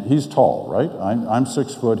 And he's tall, right? I'm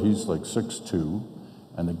 6 foot, he's like 6'2",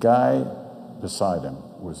 and the guy beside him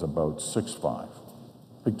was about 6'5",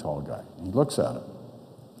 big tall guy. And he looks at him,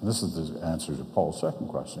 and this is the answer to Paul's second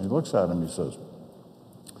question. He looks at him, he says,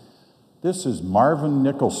 "This is Marvin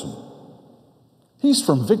Nicholson. He's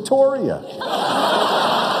from Victoria."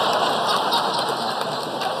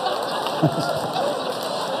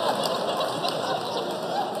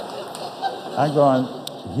 I'm going,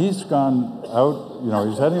 he's gone out,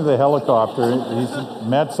 he's heading to the helicopter. He's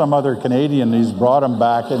met some other Canadian. He's brought him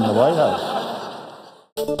back in the White House.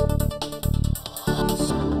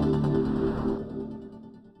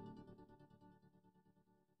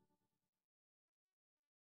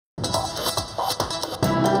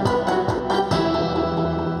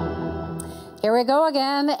 Here we go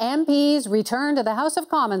again. MPs return to the House of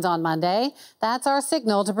Commons on Monday. That's our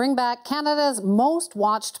signal to bring back Canada's most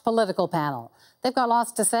watched political panel. They've got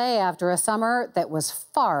lots to say after a summer that was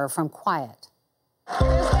far from quiet.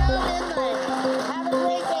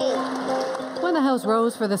 When the House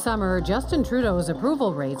rose for the summer, Justin Trudeau's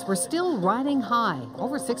approval rates were still riding high,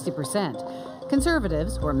 over 60%.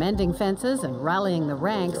 Conservatives were mending fences and rallying the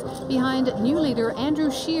ranks behind new leader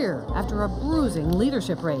Andrew Scheer after a bruising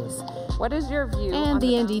leadership race. What is your view? And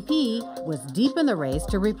the NDP was deep in the race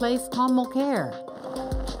to replace Tom Mulcair.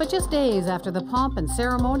 But just days after the pomp and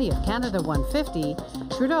ceremony of Canada 150,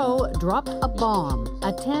 Trudeau dropped a bomb,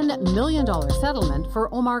 a $10 million settlement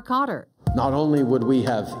for Omar Khadr. Not only would we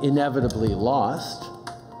have inevitably lost,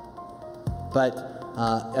 but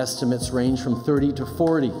estimates range from $30 to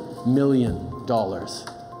 $40 million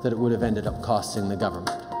that it would have ended up costing the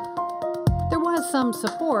government. There was some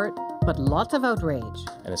support, but lots of outrage.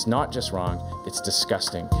 And it's not just wrong, it's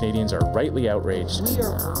disgusting. Canadians are rightly outraged.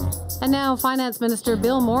 And now Finance Minister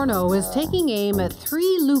Bill Morneau is taking aim at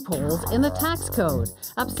 3 loopholes in the tax code,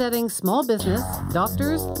 upsetting small business,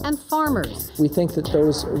 doctors, and farmers. We think that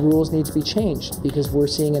those rules need to be changed because we're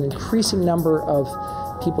seeing an increasing number of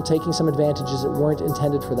people taking some advantages that weren't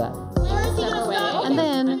intended for that. And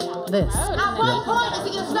then this. At what point is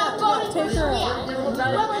he going to stop voting for Syria?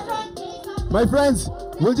 My friends,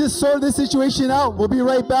 we'll just sort this situation out. We'll be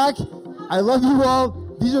right back. I love you all.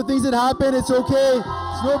 These are things that happen. It's okay.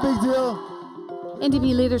 It's no big deal.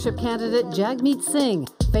 NDP leadership candidate Jagmeet Singh,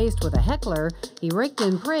 faced with a heckler, he raked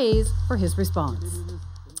in praise for his response.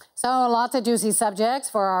 So lots of juicy subjects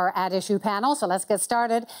for our At Issue panel, so let's get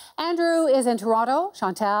started. Andrew is in Toronto,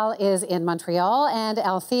 Chantal is in Montreal, and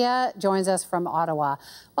Althea joins us from Ottawa.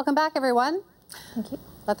 Welcome back, everyone. Thank you.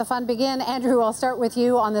 Let the fun begin. Andrew, I'll start with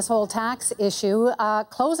you on this whole tax issue.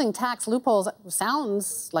 Closing tax loopholes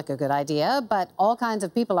sounds like a good idea, but all kinds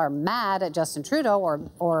of people are mad at Justin Trudeau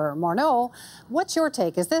or Morneau. What's your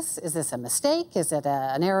take? Is this a mistake? Is it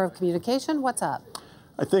an error of communication? What's up?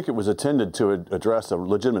 I think it was intended to address a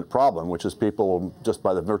legitimate problem, which is people, just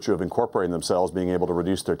by the virtue of incorporating themselves, being able to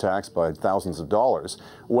reduce their tax by thousands of dollars.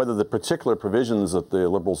 Whether the particular provisions that the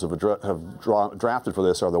Liberals have drafted for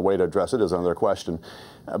this are the way to address it is another question.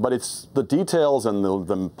 But it's the details and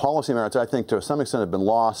the policy merits, I think, to some extent have been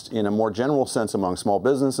lost in a more general sense among small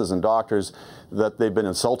businesses and doctors, that they've been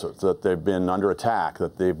insulted, that they've been under attack,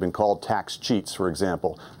 that they've been called tax cheats, for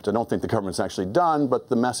example, which I don't think the government's actually done, but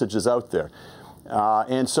the message is out there.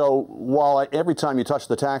 And so while every time you touch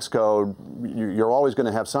the tax code, you're always going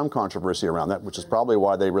to have some controversy around that, which is probably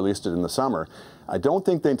why they released it in the summer, I don't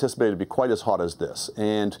think they anticipated it to be quite as hot as this.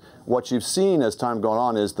 And what you've seen as time gone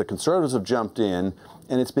on is the Conservatives have jumped in,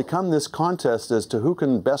 and it's become this contest as to who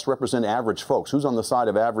can best represent average folks, who's on the side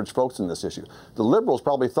of average folks in this issue. The Liberals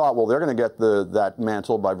probably thought, well, they're going to get that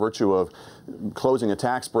mantle by virtue of closing a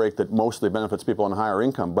tax break that mostly benefits people on higher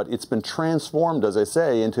income. But it's been transformed, as I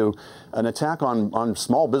say, into an attack on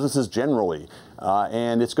small businesses generally.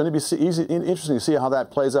 And it's going to be interesting to see how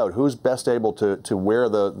that plays out. Who's best able to wear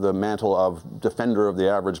the mantle of defender of the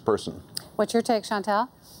average person? What's your take, Chantal?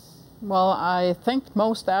 Well, I think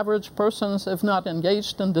most average persons have not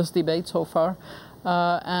engaged in this debate so far,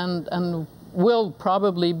 and will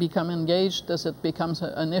probably become engaged as it becomes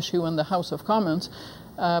an issue in the House of Commons.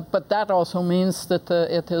 But that also means that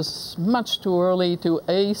it is much too early to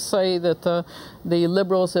say that the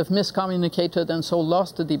Liberals have miscommunicated and so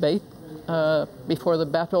lost the debate before the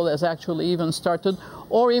battle has actually even started,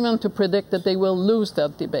 or even to predict that they will lose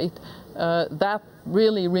that debate. That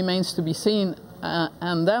really remains to be seen.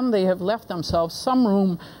 And then they have left themselves some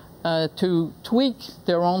room to tweak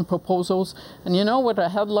their own proposals. And you know what a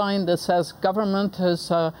headline that says government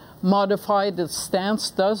has modified its stance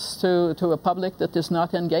does to a public that is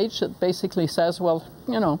not engaged? It basically says, well,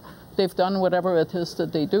 you know, they've done whatever it is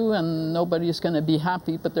that they do and nobody's going to be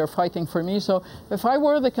happy, but they're fighting for me. So if I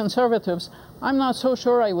were the Conservatives, I'm not so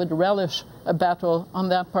sure I would relish a battle on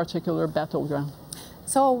that particular battleground.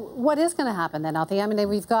 So what is going to happen then, Althea? I mean,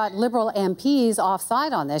 we've got Liberal MPs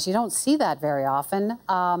offside on this. You don't see that very often.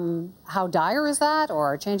 How dire is that,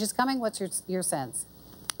 or are changes coming? What's your sense?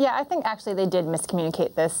 Yeah, I think actually they did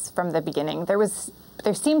miscommunicate this from the beginning.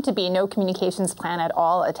 There seemed to be no communications plan at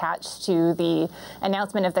all attached to the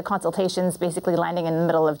announcement of the consultations basically landing in the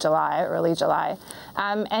middle of July, early July.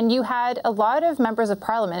 And you had a lot of members of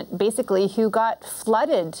Parliament basically who got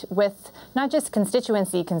flooded with not just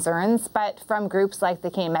constituency concerns, but from groups like the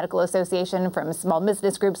Canadian Medical Association, from small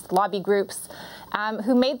business groups, lobby groups,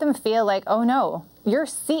 who made them feel like, oh no, your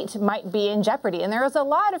seat might be in jeopardy. And there was a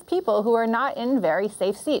lot of people who are not in very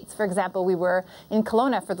safe seats. For example, we were in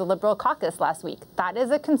Kelowna for the Liberal caucus last week. That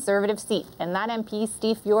is a Conservative seat. And that MP,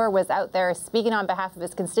 Steve Fior, was out there speaking on behalf of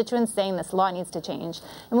his constituents, saying this law needs to change.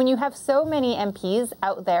 And when you have so many MPs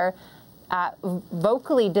out there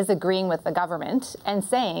vocally disagreeing with the government and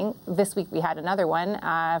saying, this week we had another one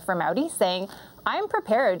from Audi saying, I'm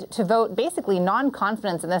prepared to vote basically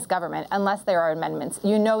non-confidence in this government unless there are amendments.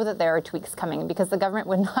 You know that there are tweaks coming because the government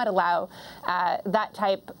would not allow that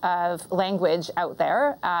type of language out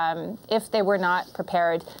there if they were not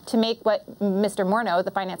prepared to make what Mr. Morneau,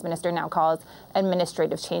 the finance minister, now calls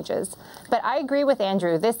administrative changes. But I agree with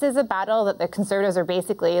Andrew. This is a battle that the Conservatives are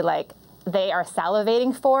basically like, they are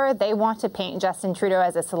salivating for. They want to paint Justin Trudeau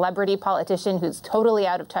as a celebrity politician who's totally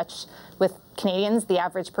out of touch with Canadians, the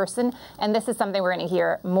average person. And this is something we're going to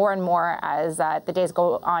hear more and more as the days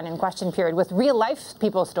go on in question period with real life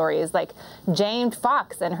people stories like Jane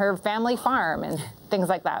Fox and her family farm and things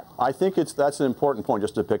like that. I think that's an important point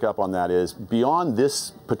just to pick up on that is beyond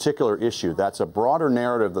this particular issue, that's a broader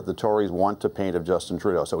narrative that the Tories want to paint of Justin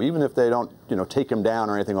Trudeau. So even if they don't, take him down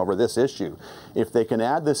or anything over this issue, if they can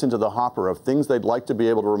add this into the hopper of things they'd like to be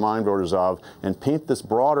able to remind voters of and paint this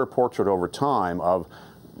broader portrait over time of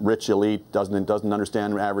rich elite doesn't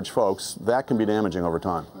understand average folks, that can be damaging over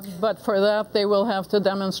time. But for that, they will have to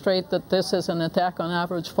demonstrate that this is an attack on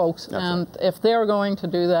average folks. And if they're going to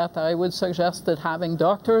do that, I would suggest that having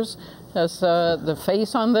doctors as the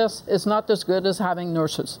face on this is not as good as having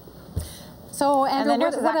nurses. So, Andrew,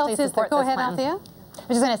 what else is there? Go ahead, Althea. I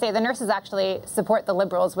was just going to say the nurses actually support the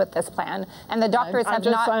Liberals with this plan, and the doctors have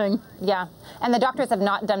not. Yeah, and the doctors have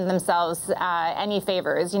not done themselves any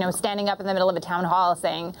favors. Standing up in the middle of a town hall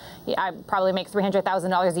saying, "I probably make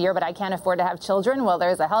 $300,000 a year, but I can't afford to have children." Well,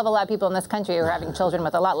 there's a hell of a lot of people in this country who are having children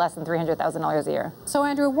with a lot less than $300,000 a year. So,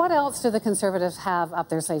 Andrew, what else do the Conservatives have up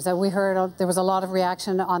their sleeves? We heard there was a lot of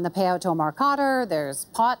reaction on the payout to Omar Khadr. There's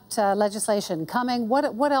pot legislation coming.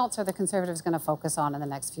 What else are the Conservatives going to focus on in the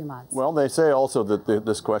next few months? Well, they say also that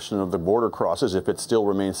this question of the border crosses, if it still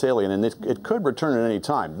remains salient, and it could return at any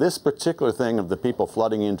time. This particular thing of the people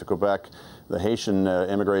flooding into Quebec, the Haitian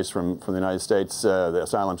immigrants from the United States, the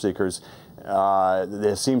asylum seekers,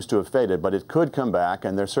 it seems to have faded, but it could come back,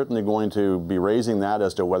 and they're certainly going to be raising that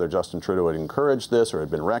as to whether Justin Trudeau had encouraged this or had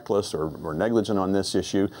been reckless or negligent on this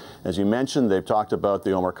issue. As you mentioned, they've talked about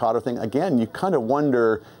the Omar Khadr thing. Again, you kind of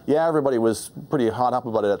wonder, yeah, everybody was pretty hot up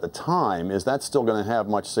about it at the time. Is that still going to have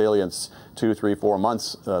much salience 2, 3, 4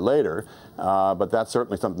 months later? But that's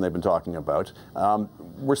certainly something they've been talking about.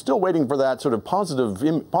 We're still waiting for that sort of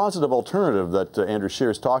positive alternative that Andrew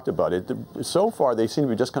Scheer's talked about. So far, they seem to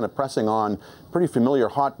be just kind of pressing on pretty familiar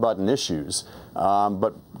hot-button issues.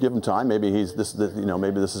 But give him time. Maybe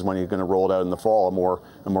maybe this is when he's going to roll it out in the fall,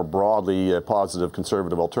 a more broadly positive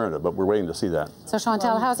Conservative alternative. But we're waiting to see that. So,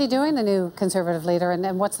 Chantal, how's he doing, the new Conservative leader,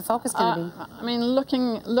 and what's the focus going to be? I mean,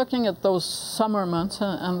 looking at those summer months,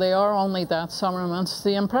 and they are only that summer months,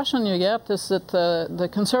 the impression you get is that the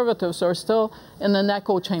Conservatives are still in an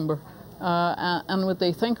echo chamber, and what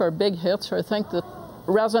they think are big hits or think that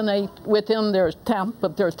resonate within their tent,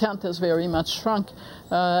 but their tent is very much shrunk,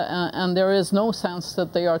 and there is no sense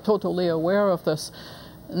that they are totally aware of this.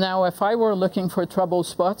 Now, if I were looking for trouble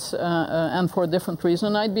spots, and for a different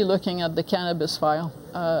reason, I'd be looking at the cannabis file,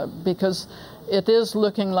 because it is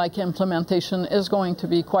looking like implementation is going to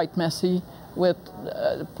be quite messy, with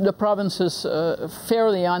the provinces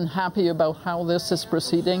fairly unhappy about how this is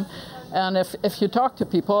proceeding. And if you talk to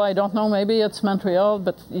people, I don't know, maybe it's Montreal,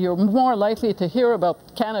 but you're more likely to hear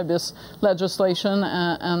about cannabis legislation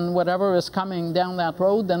and whatever is coming down that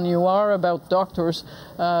road than you are about doctors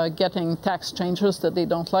getting tax changes that they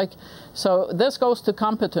don't like. So this goes to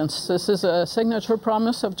competence. This is a signature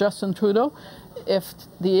promise of Justin Trudeau. If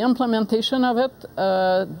the implementation of it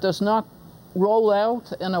does not roll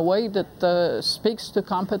out in a way that speaks to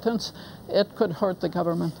competence, it could hurt the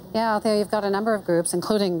government. Yeah, there you've got a number of groups,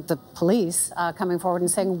 including the police, coming forward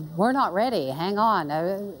and saying, we're not ready, hang on.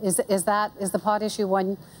 Is the pot issue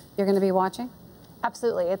one you're going to be watching?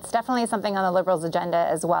 Absolutely. It's definitely something on the Liberals' agenda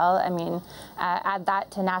as well. I mean, add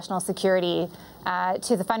that to national security,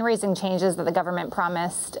 to the fundraising changes that the government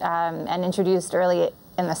promised and introduced early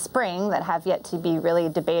in the spring that have yet to be really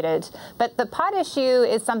debated. But the pot issue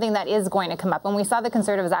is something that is going to come up. When we saw the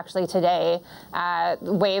Conservatives actually today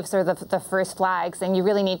wave sort of the first flags, and you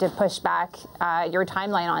really need to push back your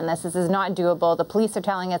timeline on this. This is not doable. The police are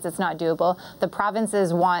telling us it's not doable. The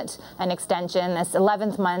provinces want an extension. This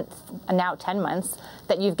 11th month, and now 10 months,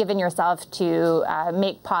 that you've given yourself to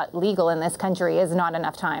make pot legal in this country is not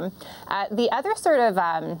enough time. The other sort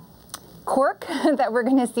of quirk that we're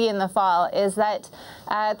going to see in the fall is that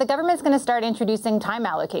the government's going to start introducing time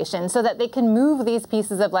allocation so that they can move these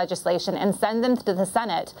pieces of legislation and send them to the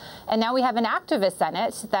Senate. And now we have an activist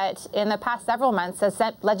Senate that in the past several months has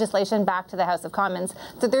sent legislation back to the House of Commons.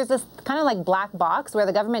 So there's this kind of like black box where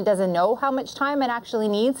the government doesn't know how much time it actually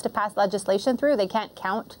needs to pass legislation through. They can't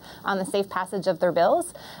count on the safe passage of their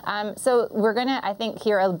bills. So we're going to, I think,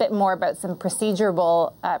 hear a bit more about some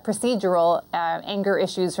procedural anger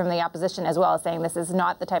issues from the opposition as well, saying this is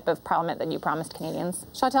not the type of parliament that you promised Canadians.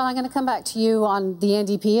 Chantal, I'm going to come back to you on the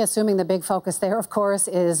NDP, assuming the big focus there, of course,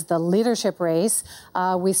 is the leadership race.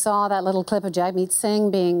 We saw that little clip of Jagmeet Singh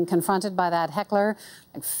being confronted by that heckler.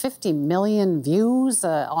 Like 50 million views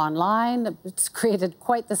online. It's created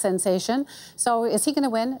quite the sensation. So is he going to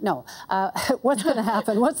win? No. What's going to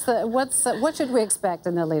happen? What should we expect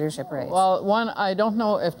in the leadership race? Well, one, I don't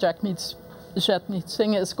know if Jagmeet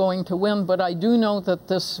Singh is going to win, but I do know that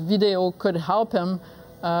this video could help him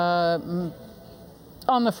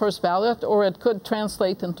on the first ballot, or it could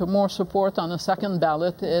translate into more support on the second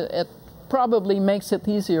ballot. It probably makes it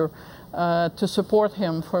easier to support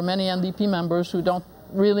him for many NDP members who don't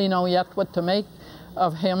really know yet what to make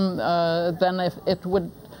of him than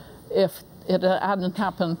if it hadn't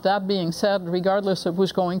happened. That being said, regardless of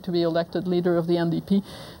who's going to be elected leader of the NDP,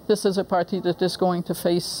 this is a party that is going to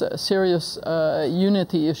face serious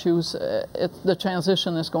unity issues. The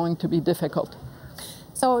transition is going to be difficult.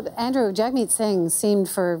 So, Andrew, Jagmeet Singh seemed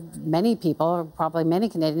for many people, or probably many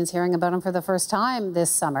Canadians, hearing about him for the first time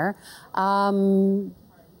this summer.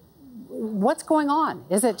 What's going on?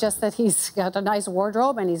 Is it just that he's got a nice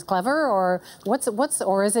wardrobe and he's clever, or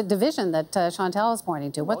or is it division that Chantal is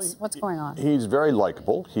pointing to? What's going on? He's very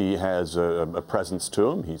likable. He has a presence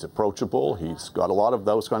to him. He's approachable. He's got a lot of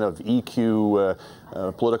those kind of EQ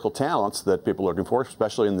political talents that people are looking for,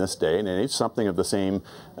 especially in this day and age. Something of the same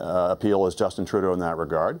appeal as Justin Trudeau in that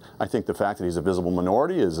regard. I think the fact that he's a visible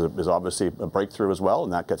minority is obviously a breakthrough as well,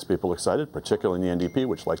 and that gets people excited, particularly in the NDP,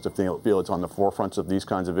 which likes to feel it's on the forefront of these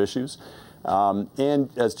kinds of issues. And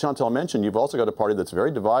as Chantal mentioned, you've also got a party that's very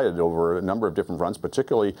divided over a number of different fronts,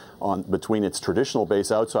 particularly between its traditional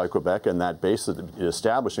base outside Quebec and that base that it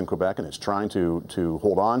established in Quebec and it's trying to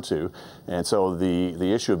hold on to. And so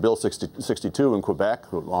the issue of Bill 62 in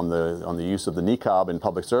Quebec on the use of the niqab in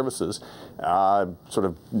public services sort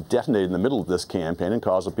of detonated in the middle of this campaign and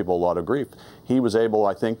caused people a lot of grief. He was able,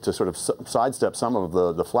 I think, to sort of sidestep some of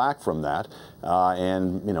the flack from that,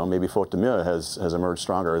 and maybe Faute de Mieux has emerged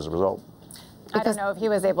stronger as a result. I don't know if he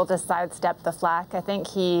was able to sidestep the flack. I think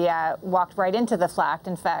he walked right into the flack.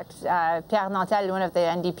 In fact, Pierre Nantel, one of the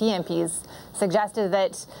NDP MPs, suggested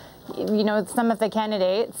that some of the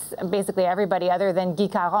candidates, basically everybody other than Guy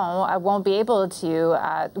Caron, won't be able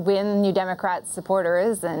to win New Democrat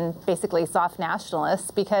supporters and basically soft nationalists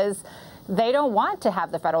because they don't want to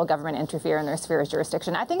have the federal government interfere in their sphere of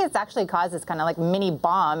jurisdiction. I think it's actually caused this kind of like mini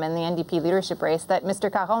bomb in the NDP leadership race that Mr.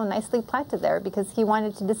 Caron nicely planted there because he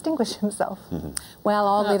wanted to distinguish himself. Mm-hmm. Well,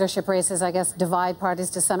 all leadership races, I guess, divide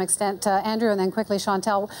parties to some extent. Andrew, and then quickly,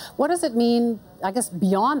 Chantal, what does it mean, I guess,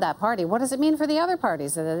 beyond that party? What does it mean for the other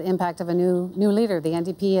parties, the impact of a new leader? The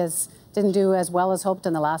NDP didn't do as well as hoped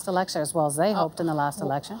in the last election, as well as they hoped in the last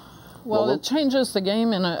election. Well, it changes the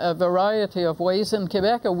game in a variety of ways. In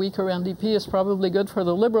Quebec, a weaker NDP is probably good for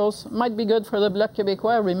the Liberals. Might be good for the Bloc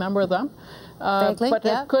Québécois, remember them. But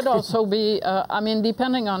it could also be,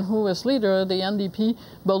 depending on who is leader, the NDP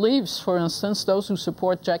believes, for instance, those who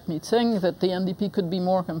support Jagmeet Singh, that the NDP could be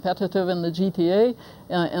more competitive in the GTA,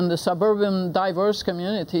 in the suburban diverse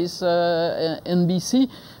communities in BC.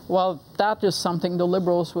 Well, that is something the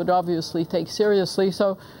Liberals would obviously take seriously.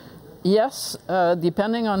 So, yes,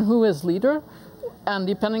 depending on who is leader and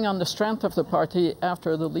depending on the strength of the party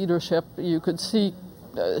after the leadership, you could see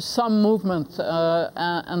some movement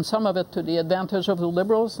and some of it to the advantage of the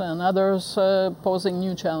Liberals and others posing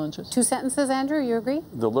new challenges. 2 sentences, Andrew, you agree?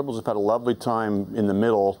 The Liberals have had a lovely time in the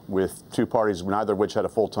middle with two parties, neither of which had a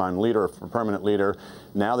full-time leader, a permanent leader.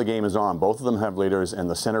 Now the game is on. Both of them have leaders, and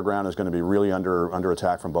the center ground is going to be really under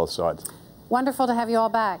attack from both sides. Wonderful to have you all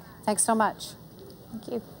back. Thanks so much. Thank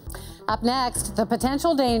you. Up next, the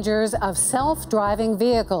potential dangers of self-driving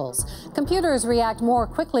vehicles. Computers react more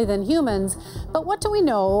quickly than humans, but what do we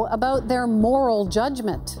know about their moral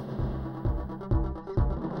judgment?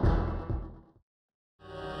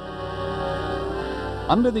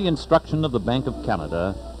 Under the instruction of the Bank of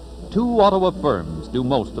Canada, 2 Ottawa firms do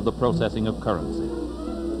most of the processing of currency.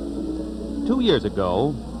 2 years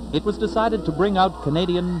ago, it was decided to bring out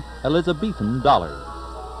Canadian Elizabethan dollars.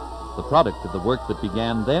 The product of the work that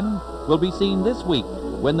began then will be seen this week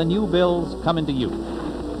when the new bills come into use.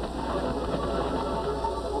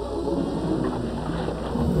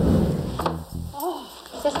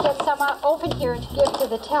 open here to give to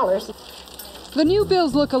the tellers. The new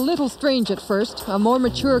bills look a little strange at first. A more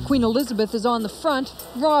mature Queen Elizabeth is on the front,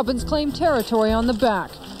 Robins claim territory on the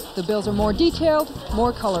back. The bills are more detailed,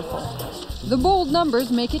 more colorful. The bold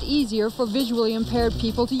numbers make it easier for visually impaired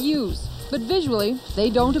people to use, but visually, they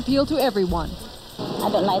don't appeal to everyone. I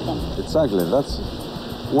don't like them. It's ugly.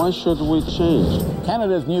 Why should we change?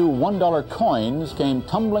 Canada's new $1 coins came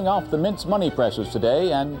tumbling off the mint's money presses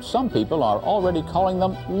today, and some people are already calling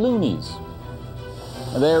them loonies.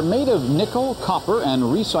 They're made of nickel, copper, and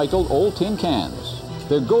recycled old tin cans.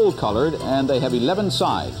 They're gold-colored, and they have 11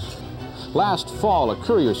 sides. Last fall, a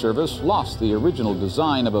courier service lost the original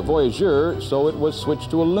design of a voyageur, so it was switched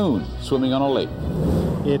to a loon swimming on a lake.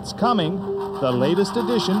 It's coming, the latest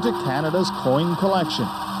addition to Canada's coin collection.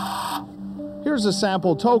 Here's a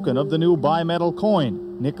sample token of the new bimetal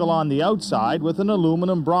coin, nickel on the outside with an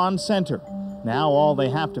aluminum bronze center. Now all they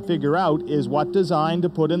have to figure out is what design to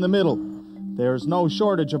put in the middle. There's no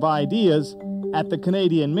shortage of ideas. At the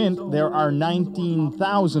Canadian Mint, there are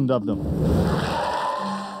 19,000 of them.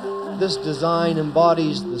 This design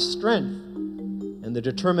embodies the strength and the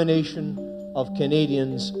determination of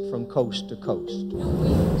Canadians from coast to coast.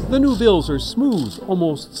 The new bills are smooth,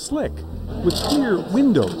 almost slick, with clear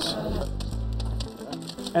windows.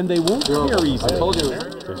 And they won't tear easily.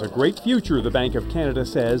 There's a great future, the Bank of Canada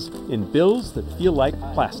says, in bills that feel like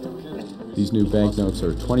plastic. These new banknotes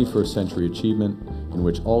are a 21st century achievement in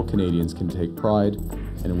which all Canadians can take pride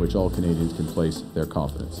and in which all Canadians can place their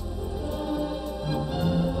confidence.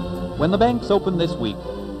 When the banks open this week,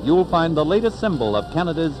 you'll find the latest symbol of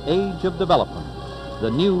Canada's age of development, the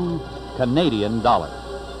new Canadian dollar.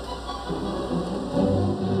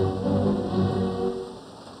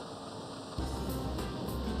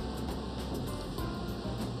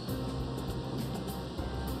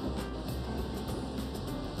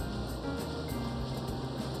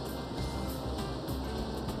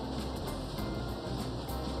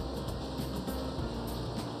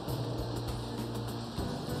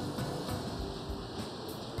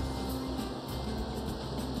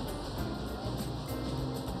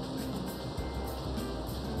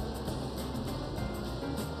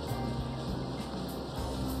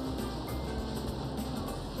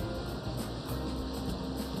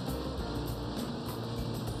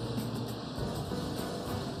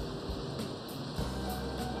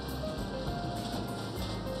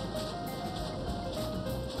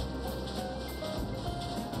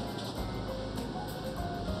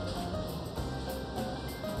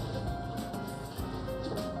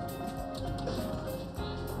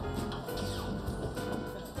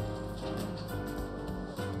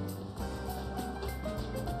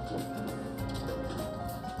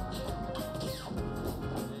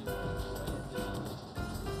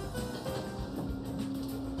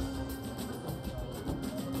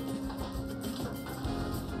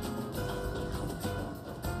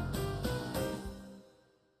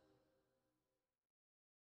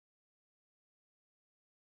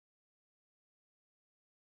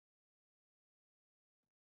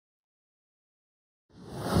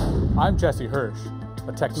 I'm Jesse Hirsch,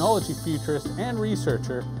 a technology futurist and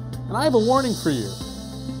researcher, and I have a warning for you.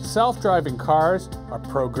 Self-driving cars are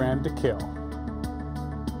programmed to kill.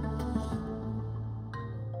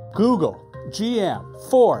 Google, GM,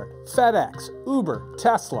 Ford, FedEx, Uber,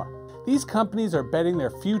 Tesla. These companies are betting their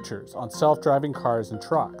futures on self-driving cars and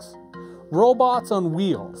trucks. Robots on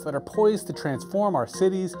wheels that are poised to transform our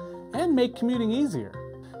cities and make commuting easier.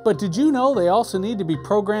 But did you know they also need to be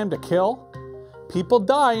programmed to kill? People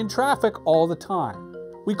die in traffic all the time.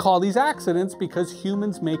 We call these accidents because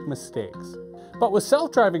humans make mistakes. But with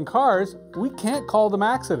self-driving cars, we can't call them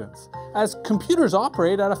accidents, as computers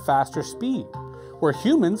operate at a faster speed. Where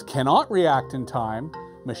humans cannot react in time,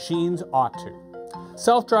 machines ought to.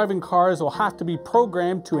 Self-driving cars will have to be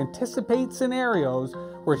programmed to anticipate scenarios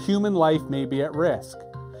where human life may be at risk.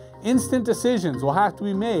 Instant decisions will have to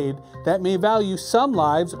be made that may value some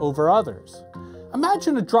lives over others.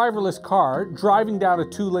 Imagine a driverless car driving down a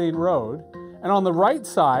two-lane road, and on the right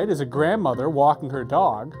side is a grandmother walking her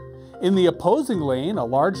dog. In the opposing lane, a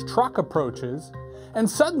large truck approaches, and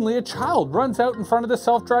suddenly a child runs out in front of the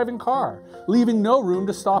self-driving car, leaving no room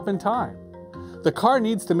to stop in time. The car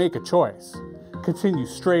needs to make a choice. Continue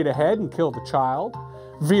straight ahead and kill the child,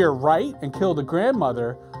 veer right and kill the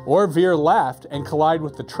grandmother, or veer left and collide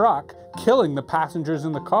with the truck, killing the passengers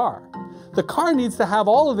in the car. The car needs to have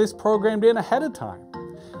all of this programmed in ahead of time.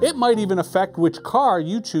 It might even affect which car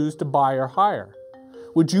you choose to buy or hire.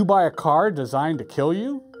 Would you buy a car designed to kill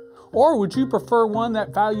you? Or would you prefer one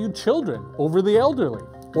that valued children over the elderly,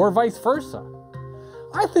 or vice versa?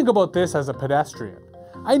 I think about this as a pedestrian.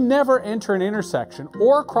 I never enter an intersection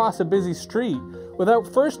or cross a busy street without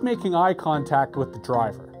first making eye contact with the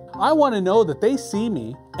driver. I want to know that they see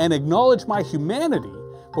me and acknowledge my humanity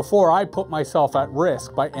before I put myself at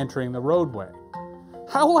risk by entering the roadway.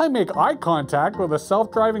 How will I make eye contact with a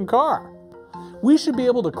self-driving car? We should be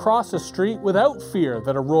able to cross a street without fear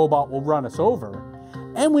that a robot will run us over.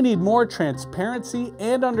 And we need more transparency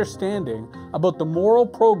and understanding about the moral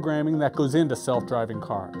programming that goes into self-driving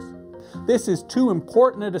cars. This is too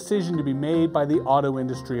important a decision to be made by the auto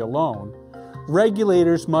industry alone.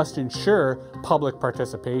 Regulators must ensure public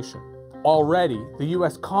participation. Already, the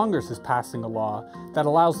US Congress is passing a law that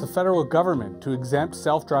allows the federal government to exempt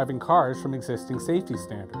self-driving cars from existing safety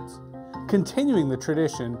standards, continuing the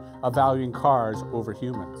tradition of valuing cars over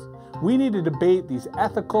humans. We need to debate these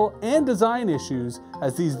ethical and design issues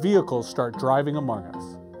as these vehicles start driving among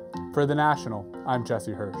us. For The National, I'm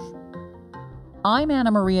Jesse Hirsch. I'm Anna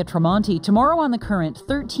Maria Tremonti. Tomorrow on The Current,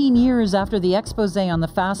 13 years after the expose on the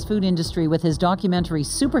fast food industry with his documentary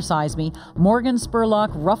Super Size Me, Morgan Spurlock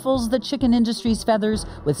ruffles the chicken industry's feathers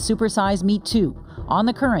with Super Size Me 2. On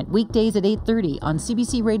The Current, weekdays at 8:30 on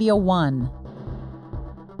CBC Radio 1.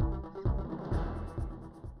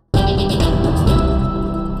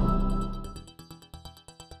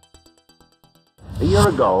 A year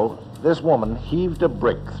ago, this woman heaved a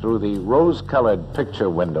brick through the rose-colored picture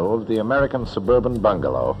window of the American suburban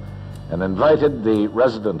bungalow and invited the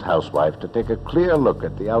resident housewife to take a clear look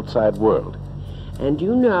at the outside world. And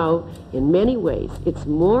you know, in many ways, it's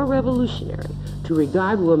more revolutionary to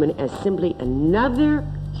regard woman as simply another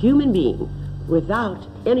human being without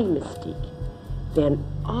any mystique than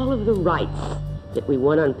all of the rights that we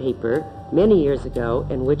won on paper many years ago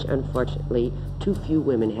and which, unfortunately, too few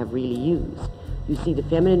women have really used. You see, the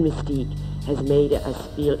feminine mystique has made us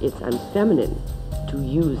feel it's unfeminine to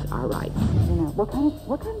use our rights. You know,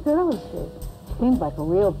 what kind of girl is she? She seems like a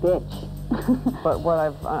real bitch. But what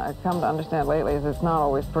I've come to understand lately is it's not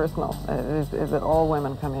always personal. Is that all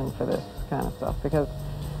women come in for this kind of stuff? Because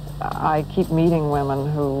I keep meeting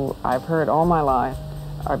women who I've heard all my life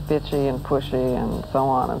are bitchy and pushy and so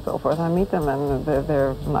on and so forth. I meet them and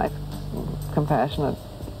they're nice, compassionate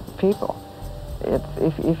people.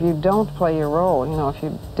 If you don't play your role, you know, if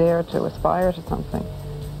you dare to aspire to something,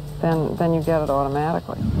 then you get it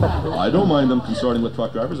automatically. I don't mind them consorting with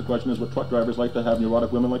truck drivers. The question is what truck drivers like to have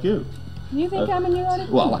neurotic women like you. You think I'm a neurotic?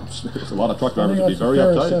 Well, there's a lot of truck drivers would be very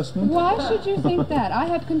uptight. Why should you think that? I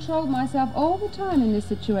have controlled myself all the time in this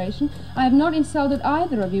situation. I have not insulted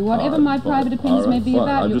either of you, whatever my private opinions may be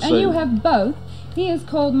about you. And you have both. He has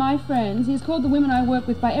called my friends, he has called the women I work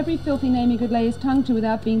with by every filthy name he could lay his tongue to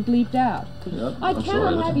without being bleeped out. Yep, I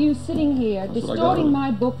cannot have you sitting here distorting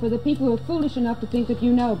my book for the people who are foolish enough to think that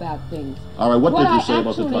you know about things. All right, what did you say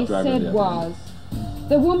about the truck driver? What I actually said was,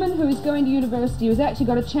 the woman who is going to university, who's actually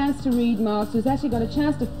got a chance to read Marx, who's actually got a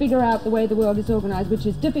chance to figure out the way the world is organized, which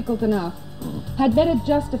is difficult enough, had better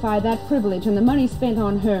justify that privilege and the money spent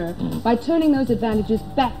on her by turning those advantages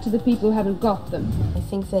back to the people who haven't got them. I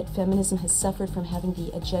think that feminism has suffered from having the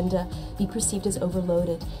agenda be perceived as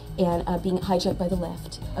overloaded and being hijacked by the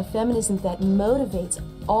left. A feminism that motivates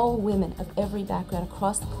all women of every background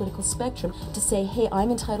across the political spectrum to say, hey, I'm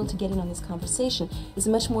entitled to get in on this conversation, is a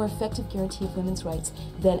much more effective guarantee of women's rights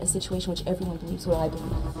than a situation which everyone believes what I believe.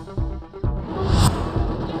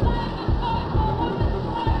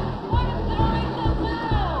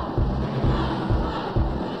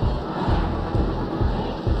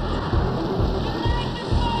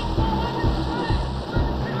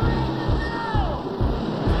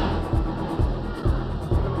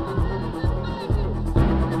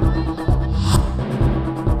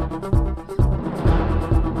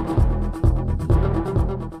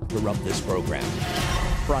 This program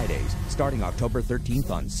Fridays starting October 13th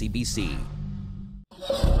on CBC.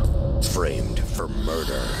 Framed for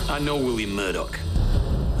murder. I know William Murdoch.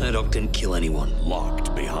 Murdoch didn't kill anyone.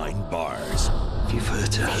 Locked behind bars. You've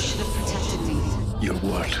hurt her. I should have protected me. Your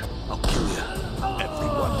word. I'll kill you.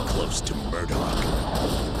 Everyone close to Murdoch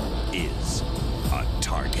is a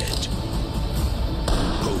target.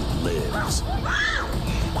 Who lives?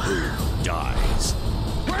 Who dies?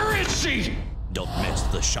 Where is she? Don't miss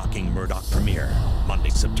the shocking Murdoch premiere, Monday,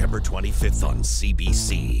 September 25th on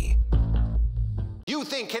CBC. You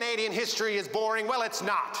think Canadian history is boring? Well, it's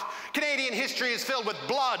not. Canadian history is filled with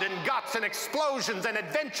blood and guts and explosions and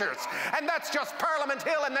adventures. And that's just Parliament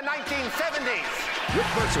Hill in the 1970s. Rick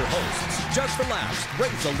Mercer hosts Just for Laughs,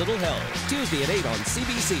 Raise a Little Hell, Tuesday at 8 on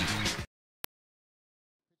CBC.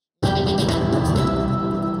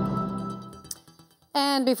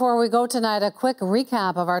 And before we go tonight, a quick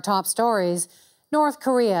recap of our top stories. North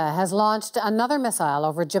Korea has launched another missile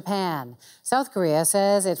over Japan. South Korea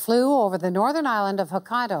says it flew over the northern island of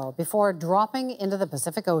Hokkaido before dropping into the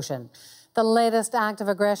Pacific Ocean. The latest act of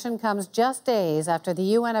aggression comes just days after the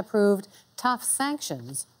UN approved tough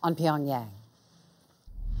sanctions on Pyongyang.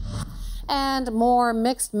 And more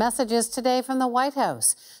mixed messages today from the White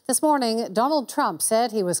House. This morning, Donald Trump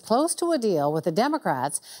said he was close to a deal with the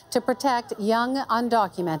Democrats to protect young,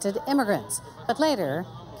 undocumented immigrants. But later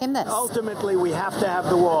came this. Ultimately, we have to have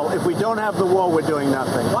the wall. If we don't have the wall, we're doing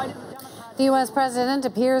nothing. The U.S. president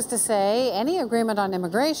appears to say any agreement on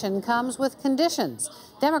immigration comes with conditions.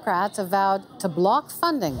 Democrats have vowed to block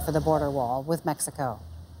funding for the border wall with Mexico.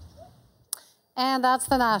 And that's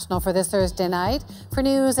the National for this Thursday night. For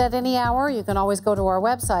news at any hour, you can always go to our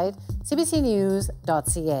website,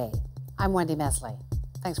 cbcnews.ca. I'm Wendy Mesley.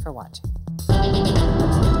 Thanks for watching.